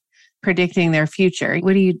you're not predicting their future.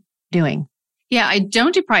 What are you doing? Yeah, I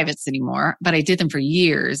don't do privates anymore, but I did them for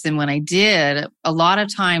years. And when I did, a lot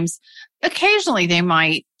of times, occasionally they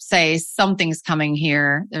might say something's coming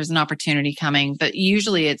here. There's an opportunity coming, but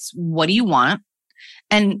usually it's what do you want?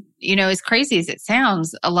 And, as crazy as it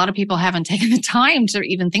sounds, a lot of people haven't taken the time to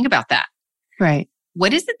even think about that. Right.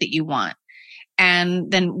 What is it that you want?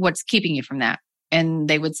 And then what's keeping you from that? And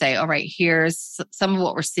they would say, all right, here's some of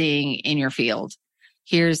what we're seeing in your field.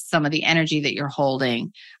 Here's some of the energy that you're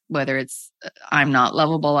holding, whether it's I'm not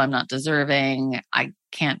lovable, I'm not deserving, I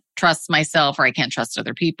can't trust myself, or I can't trust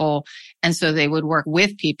other people. And so they would work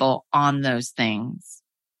with people on those things.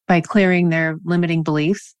 By clearing their limiting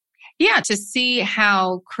beliefs? Yeah, to see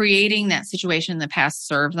how creating that situation in the past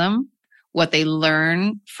served them, what they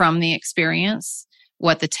learn from the experience,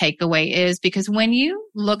 what the takeaway is. Because when you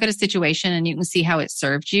look at a situation and you can see how it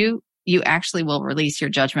served you, you actually will release your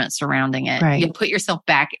judgment surrounding it. Right. You'll put yourself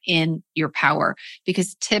back in your power,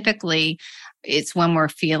 because typically it's when we're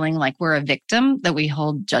feeling like we're a victim that we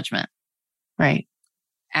hold judgment. Right.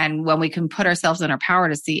 And when we can put ourselves in our power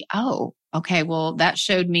to see, oh, okay, well, that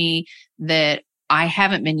showed me that I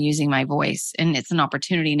haven't been using my voice, and it's an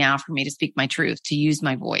opportunity now for me to speak my truth, to use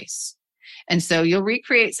my voice. And so you'll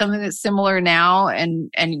recreate something that's similar now, and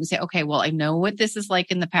you can say, okay, well, I know what this is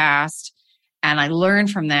like in the past, and I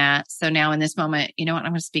learned from that. So now in this moment, you know what,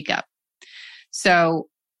 I'm going to speak up. So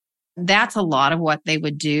that's a lot of what they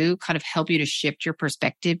would do, kind of help you to shift your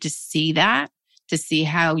perspective, to see that, to see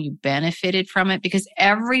how you benefited from it, because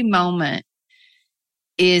every moment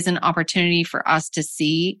is an opportunity for us to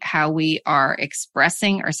see how we are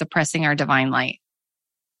expressing or suppressing our divine light.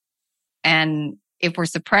 And if we're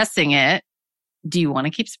suppressing it, do you want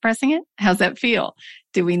to keep suppressing it? How's that feel?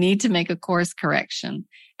 Do we need to make a course correction?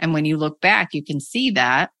 And when you look back, you can see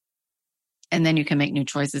that, and then you can make new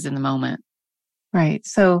choices in the moment. Right.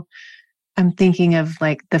 So I'm thinking of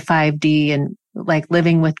like the 5D and like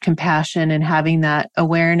living with compassion and having that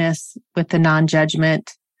awareness with the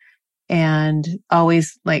non-judgment, and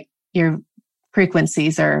always like your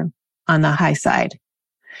frequencies are on the high side.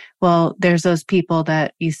 Well, there's those people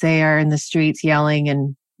that you say are in the streets yelling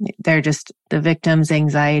and they're just the victims'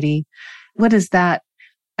 anxiety. What is that?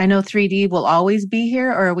 I know 3D will always be here,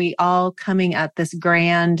 or are we all coming at this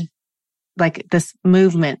grand, like this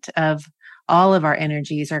movement of all of our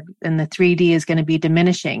energies are, and the 3D is going to be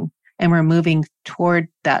diminishing and we're moving toward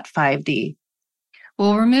that 5D?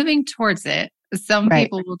 Well, we're moving towards it. Some Right.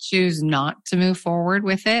 people will choose not to move forward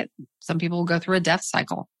with it. Some people will go through a death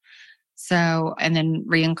cycle. So, and then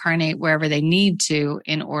reincarnate wherever they need to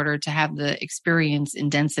in order to have the experience in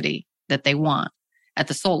density that they want at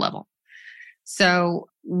the soul level. So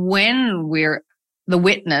when we're the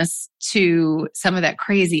witness to some of that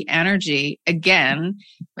crazy energy, again,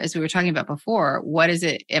 as we were talking about before, what is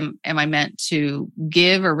it? Am I meant to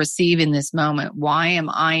give or receive in this moment? Why am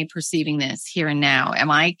I perceiving this here and now?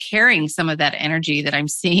 Am I carrying some of that energy that I'm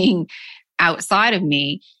seeing outside of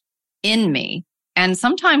me in me? And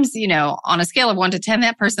sometimes, on a scale of 1 to 10,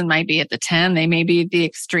 that person might be at the 10. They may be at the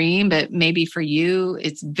extreme, but maybe for you,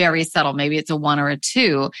 it's very subtle. Maybe it's a 1 or a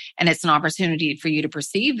 2, and it's an opportunity for you to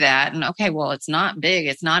perceive that. And okay, well, it's not big.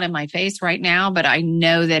 It's not in my face right now, but I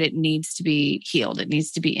know that it needs to be healed. It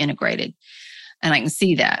needs to be integrated, and I can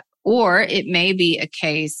see that. Or it may be a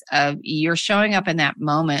case of you're showing up in that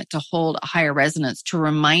moment to hold a higher resonance, to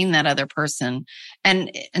remind that other person.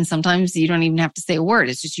 And sometimes you don't even have to say a word.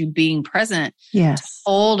 It's just you being present. Yes. To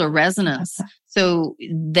hold a resonance so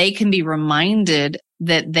they can be reminded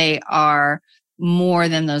that they are more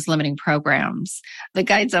than those limiting programs. The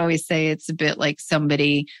guides always say it's a bit like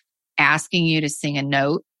somebody asking you to sing a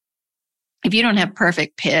note. If you don't have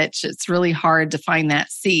perfect pitch, it's really hard to find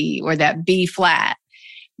that C or that B flat.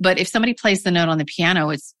 But if somebody plays the note on the piano,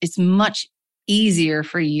 it's much easier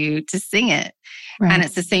for you to sing it. Right. And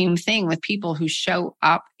it's the same thing with people who show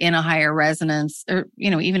up in a higher resonance or,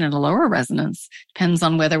 even in a lower resonance, depends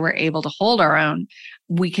on whether we're able to hold our own.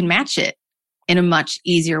 We can match it in a much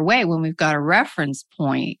easier way when we've got a reference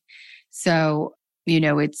point. So,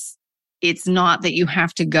 it's not that you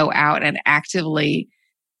have to go out and actively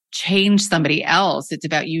change somebody else. It's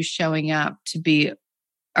about you showing up to be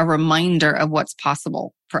a reminder of what's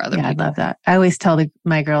possible for other people. I love that. I always tell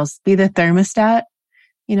my girls, be the thermostat,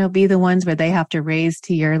 be the ones where they have to raise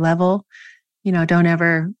to your level. Don't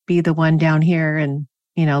ever be the one down here. And,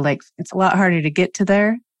 it's a lot harder to get to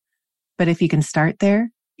there. But if you can start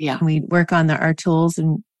there, and we work on our tools,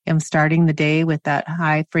 and I'm starting the day with that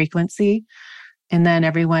high frequency, and then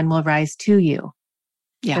everyone will rise to you.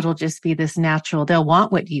 Yeah. It'll just be this natural. They'll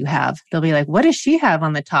want what you have. They'll be like, what does she have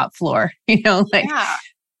on the top floor?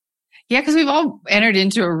 Yeah, because we've all entered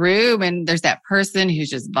into a room and there's that person who's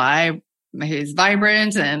just who's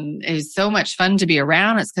vibrant and is so much fun to be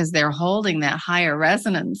around. It's because they're holding that higher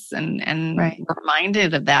resonance and we're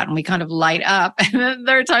reminded of that, and we kind of light up. And then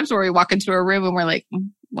there are times where we walk into a room and we're like,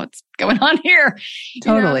 what's going on here?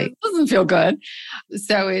 Totally. It doesn't feel good.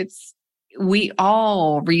 So we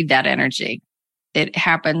all read that energy. It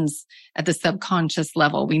happens at the subconscious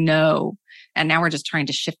level. We know. And now we're just trying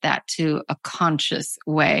to shift that to a conscious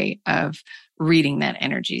way of reading that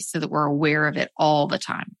energy so that we're aware of it all the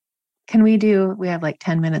time. We have like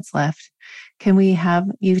 10 minutes left. Can we have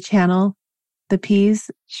you channel the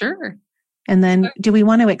P's? Sure. And then do we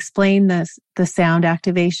want to explain the sound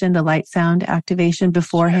activation, the light sound activation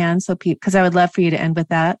beforehand? Sure. So because I would love for you to end with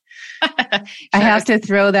that. Sure. I have to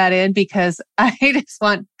throw that in because I just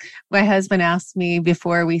want, my husband asked me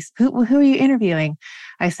before who are you interviewing?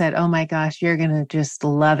 I said, oh my gosh, you're going to just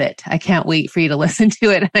love it. I can't wait for you to listen to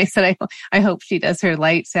it. And I said, I hope she does her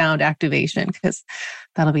light sound activation because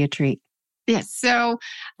that'll be a treat. Yes. So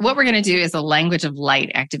what we're going to do is a language of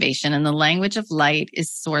light activation. And the language of light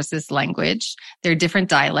is Source's language. There are different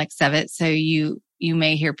dialects of it. So you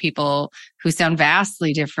may hear people who sound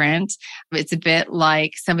vastly different. It's a bit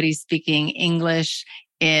like somebody speaking English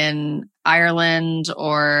in Ireland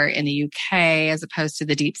or in the UK as opposed to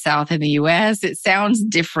the Deep South in the US. It sounds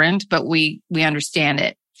different, but we understand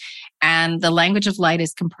it. And the language of light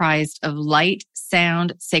is comprised of light,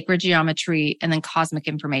 sound, sacred geometry, and then cosmic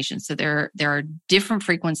information. So there are different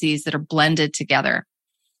frequencies that are blended together.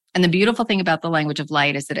 And the beautiful thing about the language of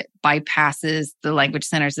light is that it bypasses the language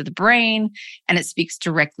centers of the brain, and it speaks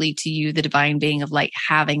directly to you, the divine being of light,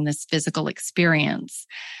 having this physical experience.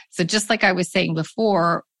 So just like I was saying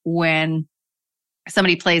before, when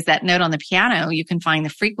somebody plays that note on the piano, you can find the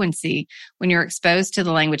frequency. When you're exposed to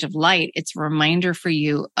the language of light, it's a reminder for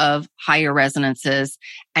you of higher resonances,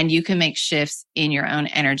 and you can make shifts in your own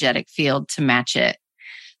energetic field to match it.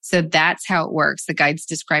 So that's how it works. The guides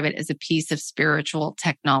describe it as a piece of spiritual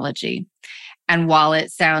technology. And while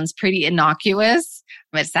it sounds pretty innocuous,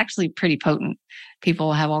 it's actually pretty potent.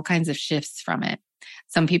 People have all kinds of shifts from it.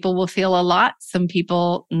 Some people will feel a lot, some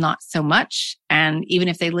people not so much. And even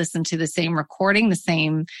if they listen to the same recording, the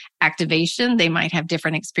same activation, they might have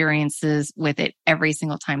different experiences with it every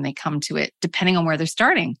single time they come to it, depending on where they're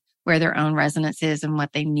starting, where their own resonance is and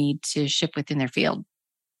what they need to shift within their field.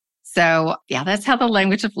 So that's how the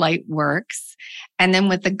language of light works. And then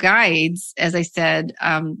with the guides, as I said,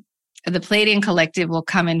 the Pleiadian Collective will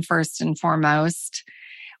come in first and foremost.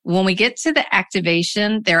 When we get to the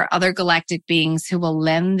activation, there are other galactic beings who will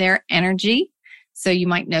lend their energy. So you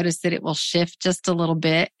might notice that it will shift just a little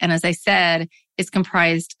bit. And as I said, it's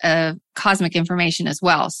comprised of cosmic information as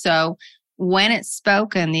well. So when it's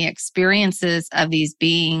spoken, the experiences of these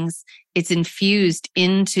beings, it's infused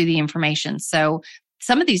into the information. So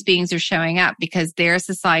some of these beings are showing up because their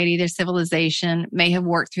society, their civilization may have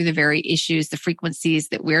worked through the very issues, the frequencies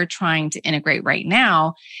that we're trying to integrate right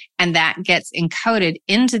now. And that gets encoded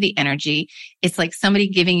into the energy. It's like somebody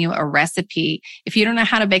giving you a recipe. If you don't know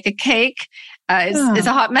how to bake a cake, it's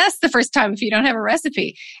a hot mess the first time if you don't have a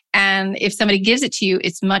recipe. And if somebody gives it to you,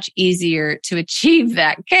 it's much easier to achieve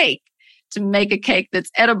that cake, to make a cake that's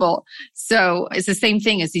edible. So it's the same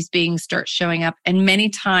thing as these beings start showing up. And many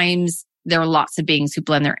times, there are lots of beings who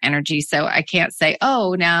blend their energy. So I can't say,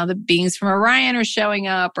 oh, now the beings from Orion are showing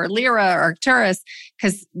up or Lyra or Arcturus,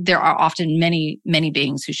 because there are often many, many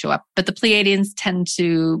beings who show up. But the Pleiadians tend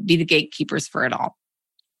to be the gatekeepers for it all.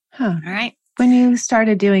 Huh. All right. When you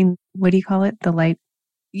started doing, what do you call it? The light?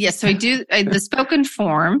 Yes. So I do the spoken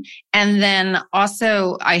form. And then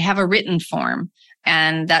also I have a written form,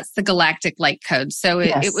 and that's the galactic light code. So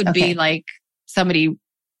it would be like somebody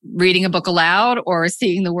reading a book aloud or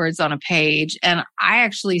seeing the words on a page. And I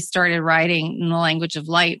actually started writing in the language of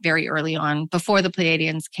light very early on before the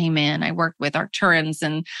Pleiadians came in. I worked with Arcturians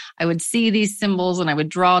and I would see these symbols and I would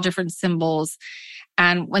draw different symbols.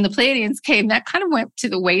 And when the Pleiadians came, that kind of went to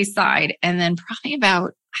the wayside. And then probably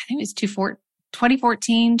about, I think it was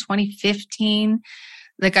 2014, 2015,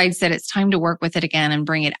 the guide said it's time to work with it again and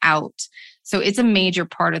bring it out. So it's a major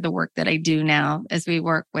part of the work that I do now as we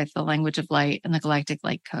work with the language of light and the galactic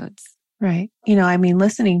light codes. Right.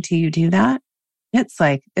 Listening to you do that, it's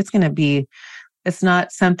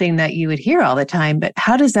not something that you would hear all the time, but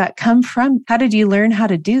how does that come from? How did you learn how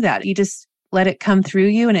to do that? You just let it come through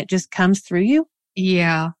you and it just comes through you?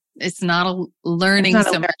 Yeah. It's not a learning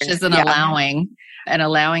so much as an allowing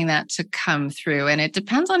that to come through. And it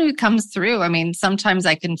depends on who comes through. I mean, sometimes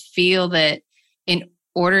I can feel that in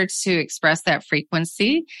order to express that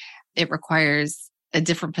frequency, it requires a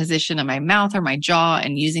different position of my mouth or my jaw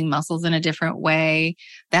and using muscles in a different way.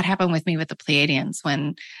 That happened with me with the Pleiadians.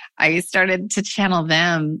 When I started to channel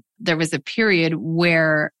them, there was a period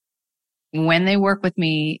where when they work with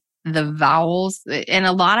me, the vowels, and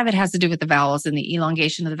a lot of it has to do with the vowels and the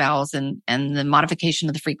elongation of the vowels and the modification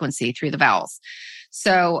of the frequency through the vowels.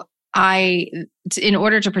 So in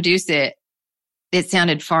order to produce it, it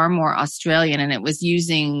sounded far more Australian and it was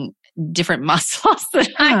using different muscles that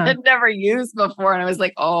I had never used before. And I was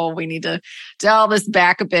like, oh, we need to dial this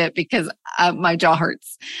back a bit because my jaw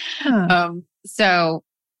hurts. So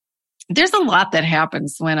there's a lot that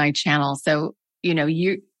happens when I channel. So,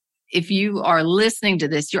 if you are listening to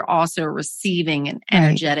this, you're also receiving an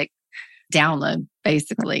energetic download,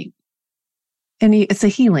 basically. And it's a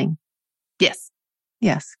healing. Yes.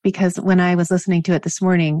 Yes. Because when I was listening to it this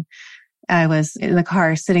morning, I was in the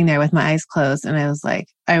car sitting there with my eyes closed and I was like,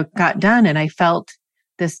 I got done and I felt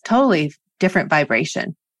this totally different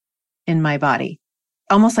vibration in my body,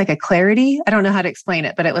 almost like a clarity. I don't know how to explain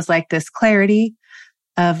it, but it was like this clarity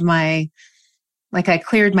of like I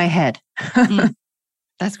cleared my head.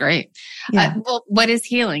 That's great. Yeah. Well, what is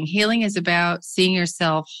healing? Healing is about seeing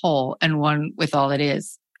yourself whole and one with all it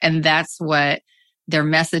is. And that's what their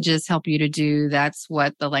messages help you to do. That's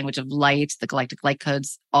what the language of light, the galactic light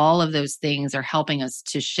codes, all of those things are helping us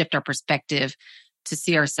to shift our perspective to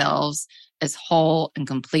see ourselves as whole and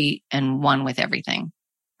complete and one with everything.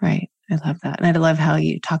 Right. I love that. And I love how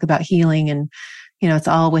you talk about healing and, it's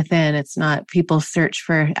all within. It's not people search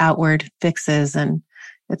for outward fixes and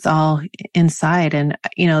it's all inside. And,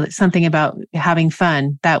 something about having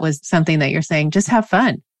fun. That was something that you're saying, just have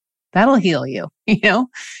fun. That'll heal you.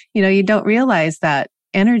 You don't realize that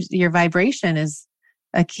energy, your vibration is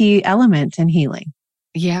a key element in healing.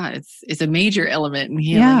 Yeah. It's a major element in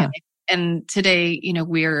healing. Yeah. And today,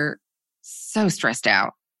 we're so stressed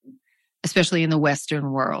out, especially in the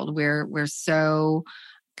Western world, where we're so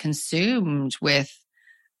consumed with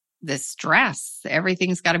the stress.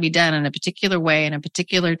 Everything's got to be done in a particular way, in a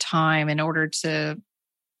particular time in order to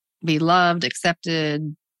be loved,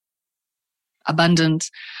 accepted, abundant,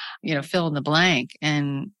 fill in the blank.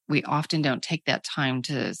 And we often don't take that time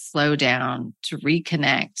to slow down, to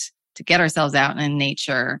reconnect, to get ourselves out in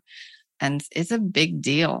nature. And it's a big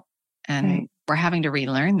deal. And we're having to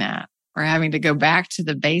relearn that. We're having to go back to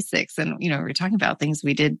the basics. And, we're talking about things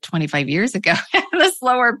we did 25 years ago at a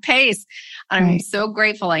slower pace. I'm so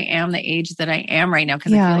grateful I am the age that I am right now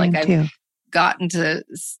because I feel like I've gotten to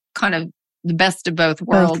kind of the best of both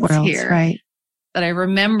worlds here. Right. That I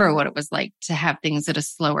remember what it was like to have things at a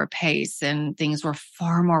slower pace and things were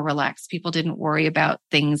far more relaxed. People didn't worry about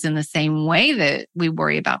things in the same way that we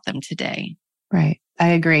worry about them today. Right. I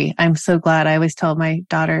agree. I'm so glad. I always tell my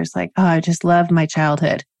daughters like, oh, I just love my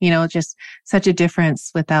childhood. Just such a difference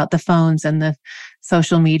without the phones and the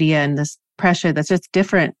social media and this pressure that's just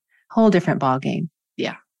different, whole different ballgame.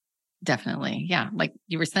 Yeah, definitely. Yeah. Like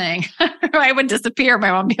you were saying, I would disappear. My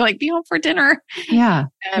mom would be like, be home for dinner. Yeah.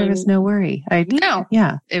 There was no worry. No.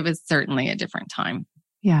 Yeah. It was certainly a different time.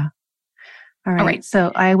 Yeah. All right.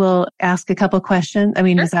 So I will ask a couple questions. I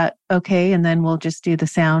mean, Sure. Is that okay? And then we'll just do the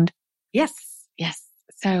sound. Yes.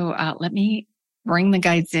 So let me bring the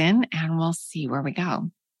guides in and we'll see where we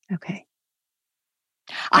go. Okay.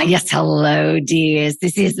 Yes. Hello, dears.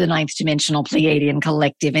 This is the Ninth Dimensional Pleiadian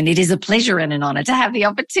Collective, and it is a pleasure and an honor to have the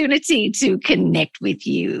opportunity to connect with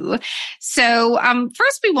you. So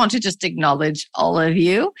first, we want to just acknowledge all of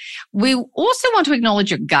you. We also want to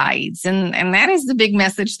acknowledge your guides, and that is the big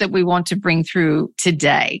message that we want to bring through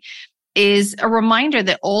today. Is a reminder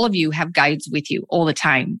that all of you have guides with you all the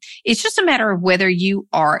time. It's just a matter of whether you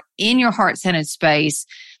are in your heart-centered space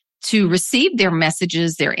to receive their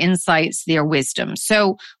messages, their insights, their wisdom.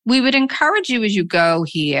 So we would encourage you as you go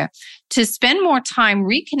here to spend more time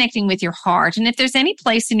reconnecting with your heart. And if there's any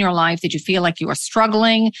place in your life that you feel like you are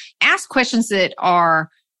struggling, ask questions that are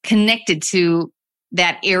connected to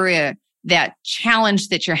that area, that challenge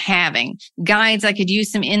that you're having. Guides, I could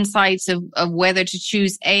use some insights of whether to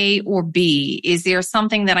choose A or B. Is there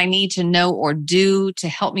something that I need to know or do to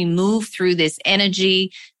help me move through this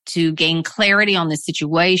energy, to gain clarity on the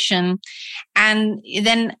situation? And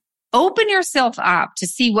then open yourself up to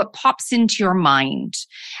see what pops into your mind.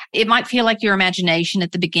 It might feel like your imagination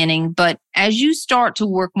at the beginning, but as you start to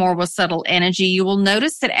work more with subtle energy, you will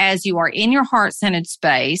notice that as you are in your heart-centered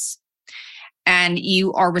space and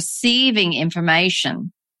you are receiving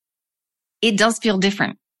information, it does feel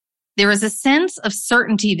different. There is a sense of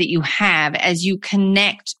certainty that you have as you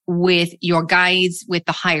connect with your guides, with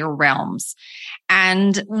the higher realms.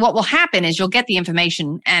 And what will happen is you'll get the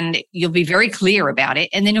information and you'll be very clear about it.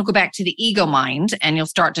 And then you'll go back to the ego mind and you'll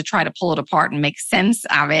start to try to pull it apart and make sense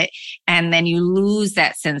of it. And then you lose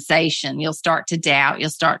that sensation. You'll start to doubt. You'll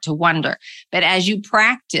start to wonder. But as you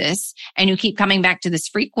practice and you keep coming back to this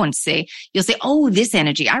frequency, you'll say, oh, this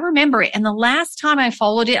energy, I remember it. And the last time I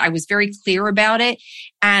followed it, I was very clear about it.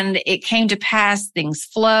 And it came to pass. Things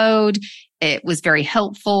flowed. It was very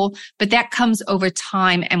helpful. But that comes over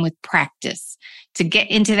time and with practice. To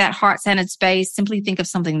get into that heart-centered space, simply think of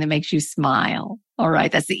something that makes you smile. All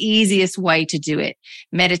right. That's the easiest way to do it.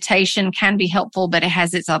 Meditation can be helpful, but it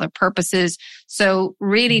has its other purposes. So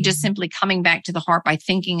really just simply coming back to the heart by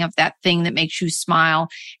thinking of that thing that makes you smile.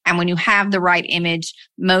 And when you have the right image,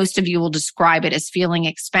 most of you will describe it as feeling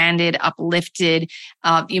expanded, uplifted.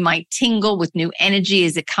 You might tingle with new energy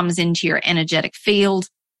as it comes into your energetic field,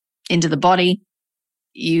 into the body.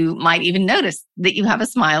 You might even notice that you have a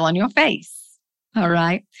smile on your face. All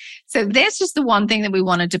right. So that's just the one thing that we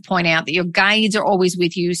wanted to point out, that your guides are always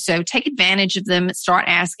with you. So take advantage of them, start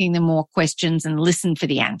asking them more questions and listen for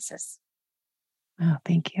the answers. Oh,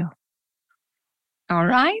 thank you. All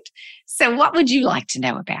right. So what would you like to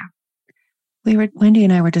know about? Wendy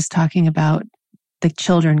and I were just talking about the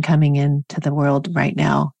children coming into the world right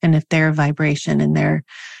now, and if their vibration and their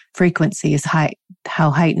frequency is high,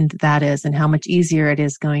 how heightened that is and how much easier it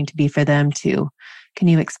is going to be for them to. Can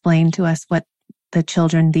you explain to us what the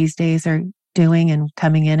children these days are doing and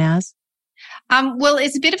coming in as? Well,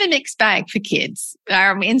 it's a bit of a mixed bag for kids.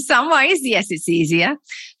 In some ways, yes, it's easier.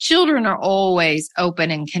 Children are always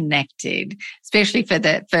open and connected, especially for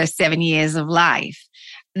the first 7 years of life.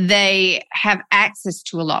 They have access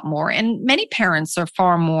to a lot more, and many parents are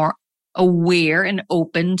far more aware and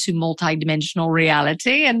open to multidimensional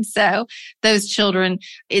reality. And so those children,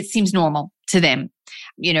 it seems normal to them.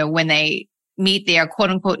 You know, when they meet their quote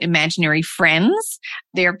unquote imaginary friends,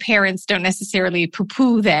 their parents don't necessarily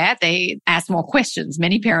poo-poo that. They ask more questions.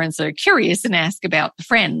 Many parents are curious and ask about the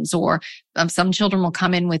friends, or some children will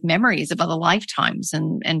come in with memories of other lifetimes,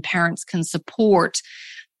 and parents can support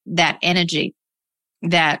that energy,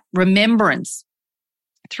 that remembrance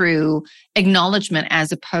through acknowledgement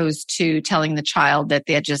as opposed to telling the child that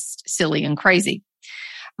they're just silly and crazy.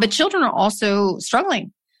 But children are also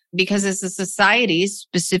struggling because as a society,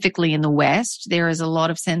 specifically in the West, there is a lot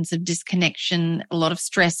of sense of disconnection, a lot of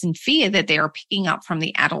stress and fear that they are picking up from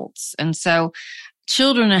the adults. And so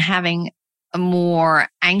children are having a more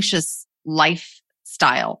anxious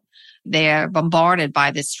lifestyle. They're bombarded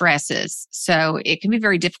by the stresses. So it can be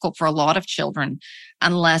very difficult for a lot of children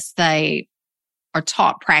unless they are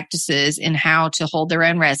taught practices in how to hold their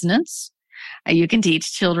own resonance. You can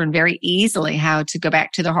teach children very easily how to go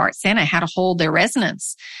back to their heart center, how to hold their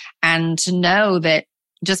resonance, and to know that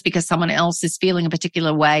just because someone else is feeling a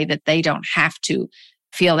particular way, that they don't have to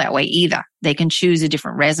feel that way either. They can choose a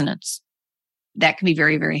different resonance. That can be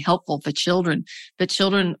very, very helpful for children. But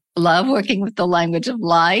children love working with the language of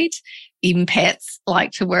light. Even pets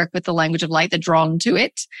like to work with the language of light. They're drawn to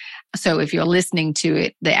it. So if you're listening to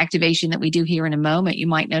it, the activation that we do here in a moment, you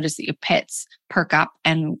might notice that your pets perk up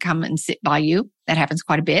and come and sit by you. That happens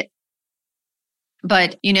quite a bit.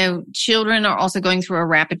 But, you know, children are also going through a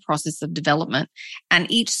rapid process of development. And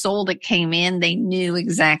each soul that came in, they knew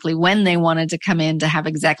exactly when they wanted to come in to have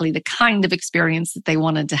exactly the kind of experience that they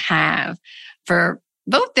wanted to have for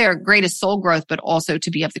both their greatest soul growth, but also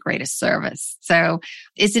to be of the greatest service. So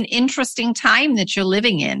it's an interesting time that you're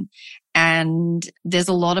living in. And there's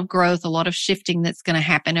a lot of growth, a lot of shifting that's going to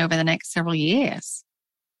happen over the next several years.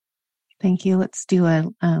 Thank you. Let's do a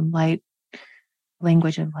light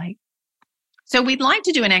language of light. So we'd like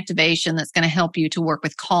to do an activation that's going to help you to work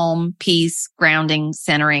with calm, peace, grounding,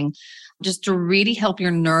 centering, just to really help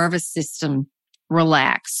your nervous system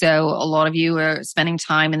relax. So a lot of you are spending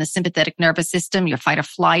time in the sympathetic nervous system, your fight or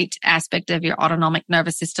flight aspect of your autonomic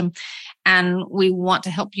nervous system. And we want to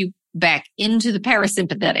help you back into the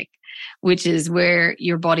parasympathetic, which is where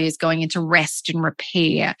your body is going into rest and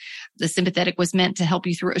repair. The sympathetic was meant to help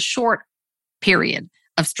you through a short period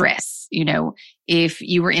of stress. You know, if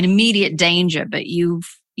you were in immediate danger, but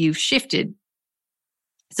you've shifted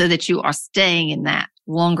so that you are staying in that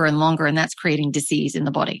longer and longer, and that's creating disease in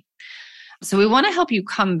the body. So we want to help you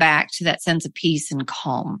come back to that sense of peace and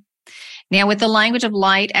calm. Now, with the language of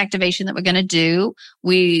light activation that we're going to do,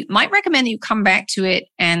 we might recommend that you come back to it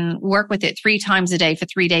and work with it 3 times a day for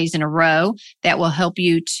 3 days in a row. That will help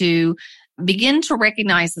you to begin to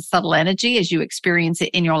recognize the subtle energy as you experience it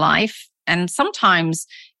in your life. And sometimes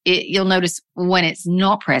you'll notice when it's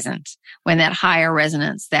not present, when that higher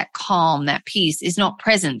resonance, that calm, that peace is not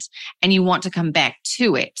present, and you want to come back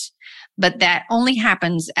to it. But that only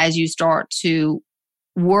happens as you start to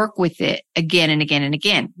work with it again and again and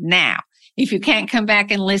again. Now, if you can't come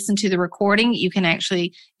back and listen to the recording, you can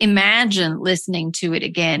actually imagine listening to it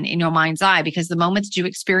again in your mind's eye, because the moment that you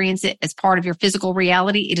experience it as part of your physical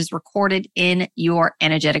reality, it is recorded in your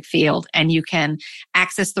energetic field, and you can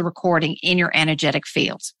access the recording in your energetic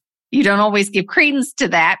field. You don't always give credence to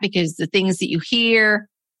that, because the things that you hear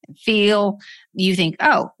and feel, you think,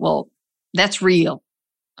 oh, well, that's real.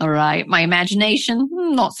 All right. My imagination,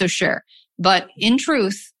 not so sure. But in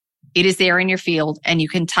truth, it is there in your field, and you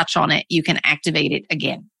can touch on it. You can activate it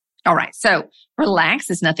again. All right. So relax.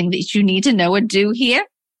 There's nothing that you need to know or do here.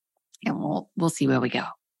 And we'll see where we go.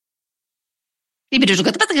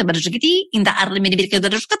 Inda armene birka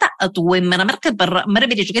darushkata atwe maramarka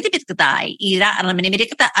marabirishkati bitkata ira armene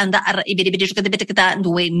birkata anda ar ibirishkati bitkata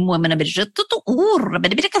ndwe muamana birishkatu ur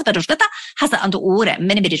birka darushkata hasa andu ura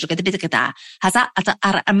mene birishkati bitkata hasa ata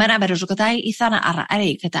ar amana birishkata isana ar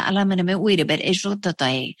arekata ala mene me uire ber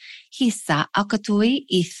ejutatai hisa akatui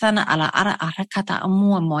isana ala ara arakata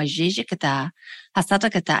muamo jejikata hasata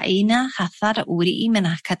kata ina hasara uri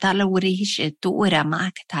imena katala uri hishetu ura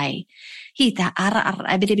makatai Hita ara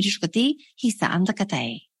abiribishkati, hisa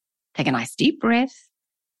andakatai. Take a nice deep breath.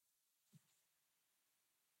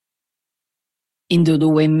 Indo do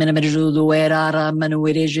women do era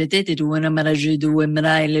manuerejete to one manajudu women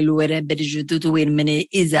I luere berijutu to women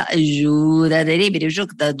is a juda de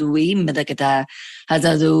birujukta do him medakata has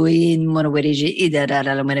a doing monoereje either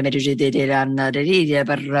alamanejete and the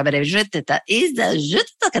rabarejeta is the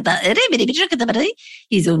jutakata rebirikata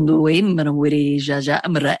is on the way manuereja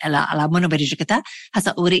amra ala monoberjeta has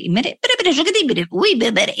a uri minute berejukati we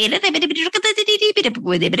beber elebirikata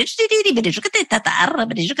with the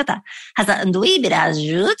berejukata has a way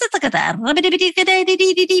Birajuta takata rabidibidikada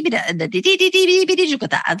the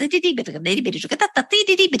didibidijukata adidibidikada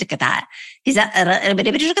tatidibidikata is a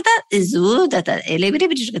rabidibidikata is that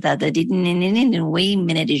elebidibidikata the didn't way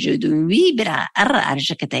minedijudu ibra ara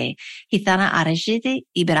arjakate hitana arajete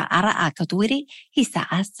ibra ara akaturi hisa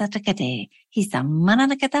asatakate hisa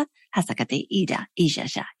mananakata hasakate ida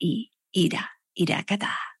ijasha ida kata.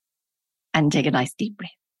 And take a nice deep breath.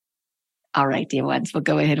 All right, dear ones, we'll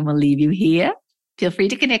go ahead and we'll leave you here. Feel free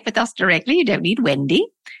to connect with us directly. You don't need Wendy.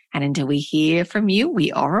 And until we hear from you,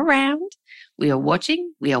 we are around. We are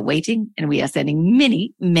watching, we are waiting, and we are sending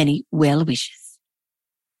many, many well wishes.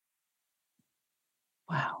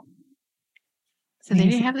 Wow. So there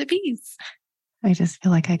you have the bees. I just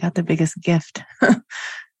feel like I got the biggest gift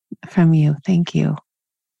from you. Thank you.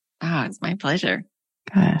 Oh, it's my pleasure.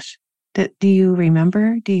 Gosh. Do you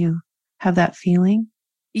remember? Do you have that feeling?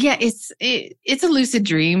 Yeah, it's a lucid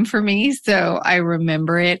dream for me, so I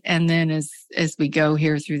remember it. And then as we go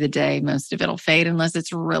here through the day, most of it'll fade unless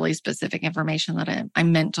it's really specific information that I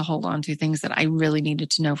meant to hold on to, things that I really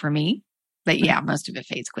needed to know for me. But yeah, most of it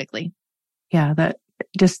fades quickly. Yeah, that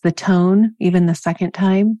just the tone, even the second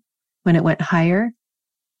time when it went higher,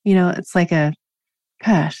 it's like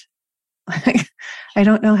gosh, I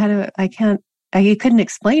don't know how to, you couldn't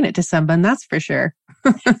explain it to someone, that's for sure.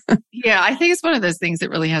 Yeah, I think it's one of those things that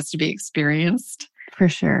really has to be experienced. For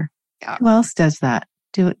sure. Yeah. Who else does that?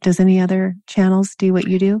 Does any other channels do what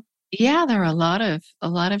you do? Yeah, there are a lot of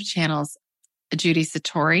channels. Judy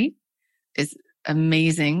Satori is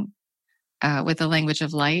amazing with the language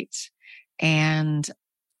of light. And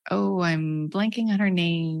I'm blanking on her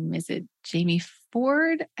name. Is it Jamie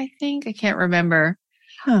Ford? I think. I can't remember.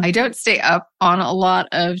 Huh. I don't stay up on a lot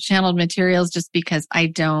of channeled materials just because I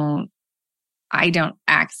don't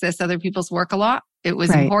access other people's work a lot. It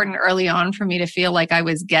was important early on for me to feel like I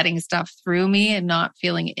was getting stuff through me and not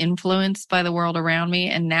feeling influenced by the world around me.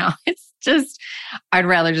 And now it's just, I'd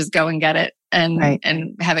rather just go and get it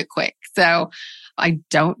and have it quick. So, I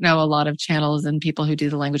don't know a lot of channels and people who do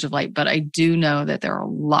the language of light, but I do know that there are a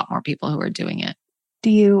lot more people who are doing it.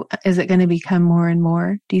 Is it going to become more and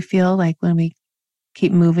more? Do you feel like when we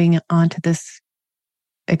keep moving on to this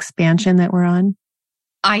expansion that we're on?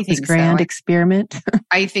 I think this grand experiment.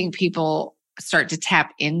 I think people start to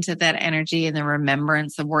tap into that energy and the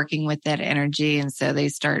remembrance of working with that energy. And so they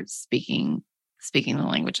start speaking the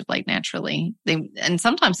language of light naturally. And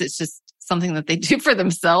sometimes it's just something that they do for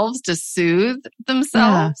themselves to soothe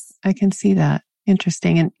themselves. Yeah, I can see that.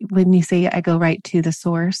 Interesting. And when you say I go right to the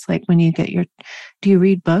source, like when you get do you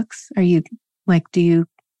read books? Are you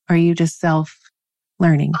just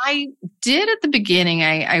self-learning? I did at the beginning.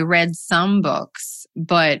 I read some books,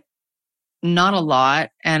 but not a lot.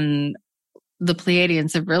 And the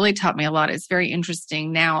Pleiadians have really taught me a lot. It's very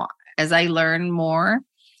interesting. Now, as I learn more,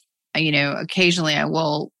 occasionally I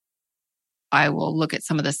will look at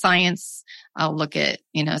some of the science. I'll look at,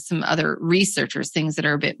 some other researchers, things that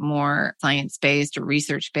are a bit more science-based or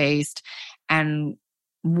research-based. And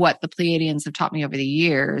what the Pleiadians have taught me over the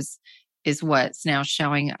years is what's now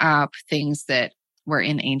showing up, things that were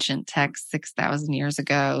in ancient texts 6,000 years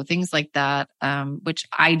ago, things like that, which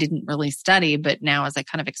I didn't really study. But now as I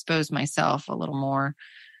kind of expose myself a little more,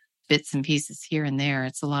 bits and pieces here and there,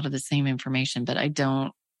 it's a lot of the same information, but I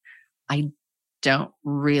don't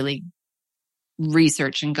really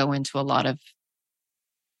research and go into a lot of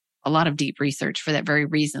deep research for that very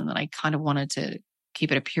reason, that I kind of wanted to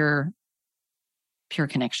keep it a pure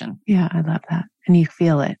connection. Yeah, I love that. And you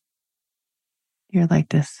feel it. You're like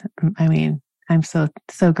this. I mean, I'm so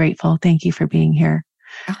grateful. Thank you for being here.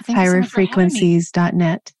 Oh,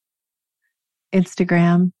 HigherFrequencies.net,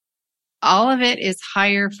 Instagram. All of it is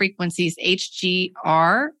Higher Frequencies,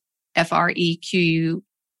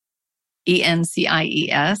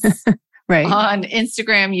 HGRFREQUENCIES. Right. On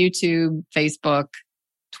Instagram, YouTube, Facebook,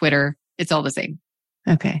 Twitter. It's all the same.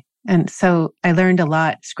 Okay. And so I learned a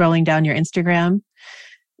lot scrolling down your Instagram.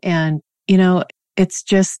 And, it's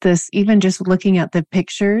just this, even just looking at the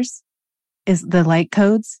pictures is the light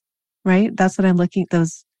codes, right? That's what I'm looking at.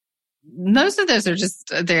 Most of those are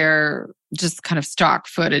they're just kind of stock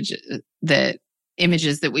footage, that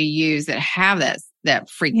images that we use that have that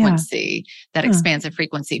frequency, that expansive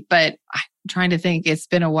frequency. But I'm trying to think, it's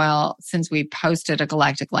been a while since we posted a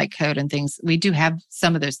galactic light code and things. We do have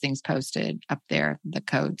some of those things posted up there, the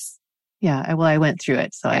codes. Yeah. I went through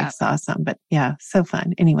it, so I saw some, but yeah, so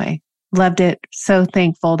fun. Anyway, loved it. So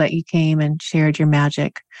thankful that you came and shared your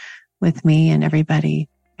magic with me and everybody.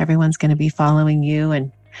 Everyone's going to be following you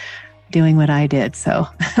and doing what I did. So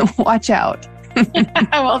watch out.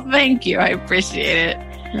 Well, thank you. I appreciate it.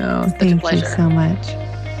 Oh, thank you so much.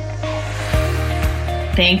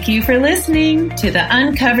 Thank you for listening to the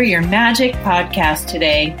Uncover Your Magic podcast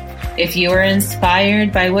today. If you are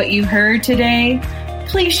inspired by what you heard today,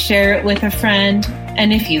 please share it with a friend.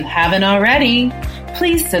 And if you haven't already,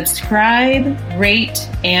 please subscribe, rate,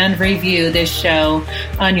 and review this show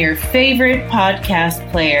on your favorite podcast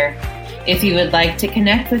player. If you would like to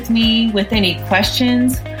connect with me with any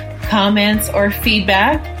questions, comments, or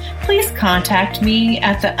feedback, please contact me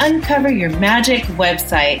at the Uncover Your Magic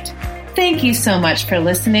website. Thank you so much for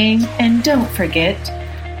listening, and don't forget,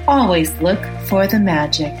 always look for the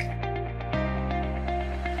magic.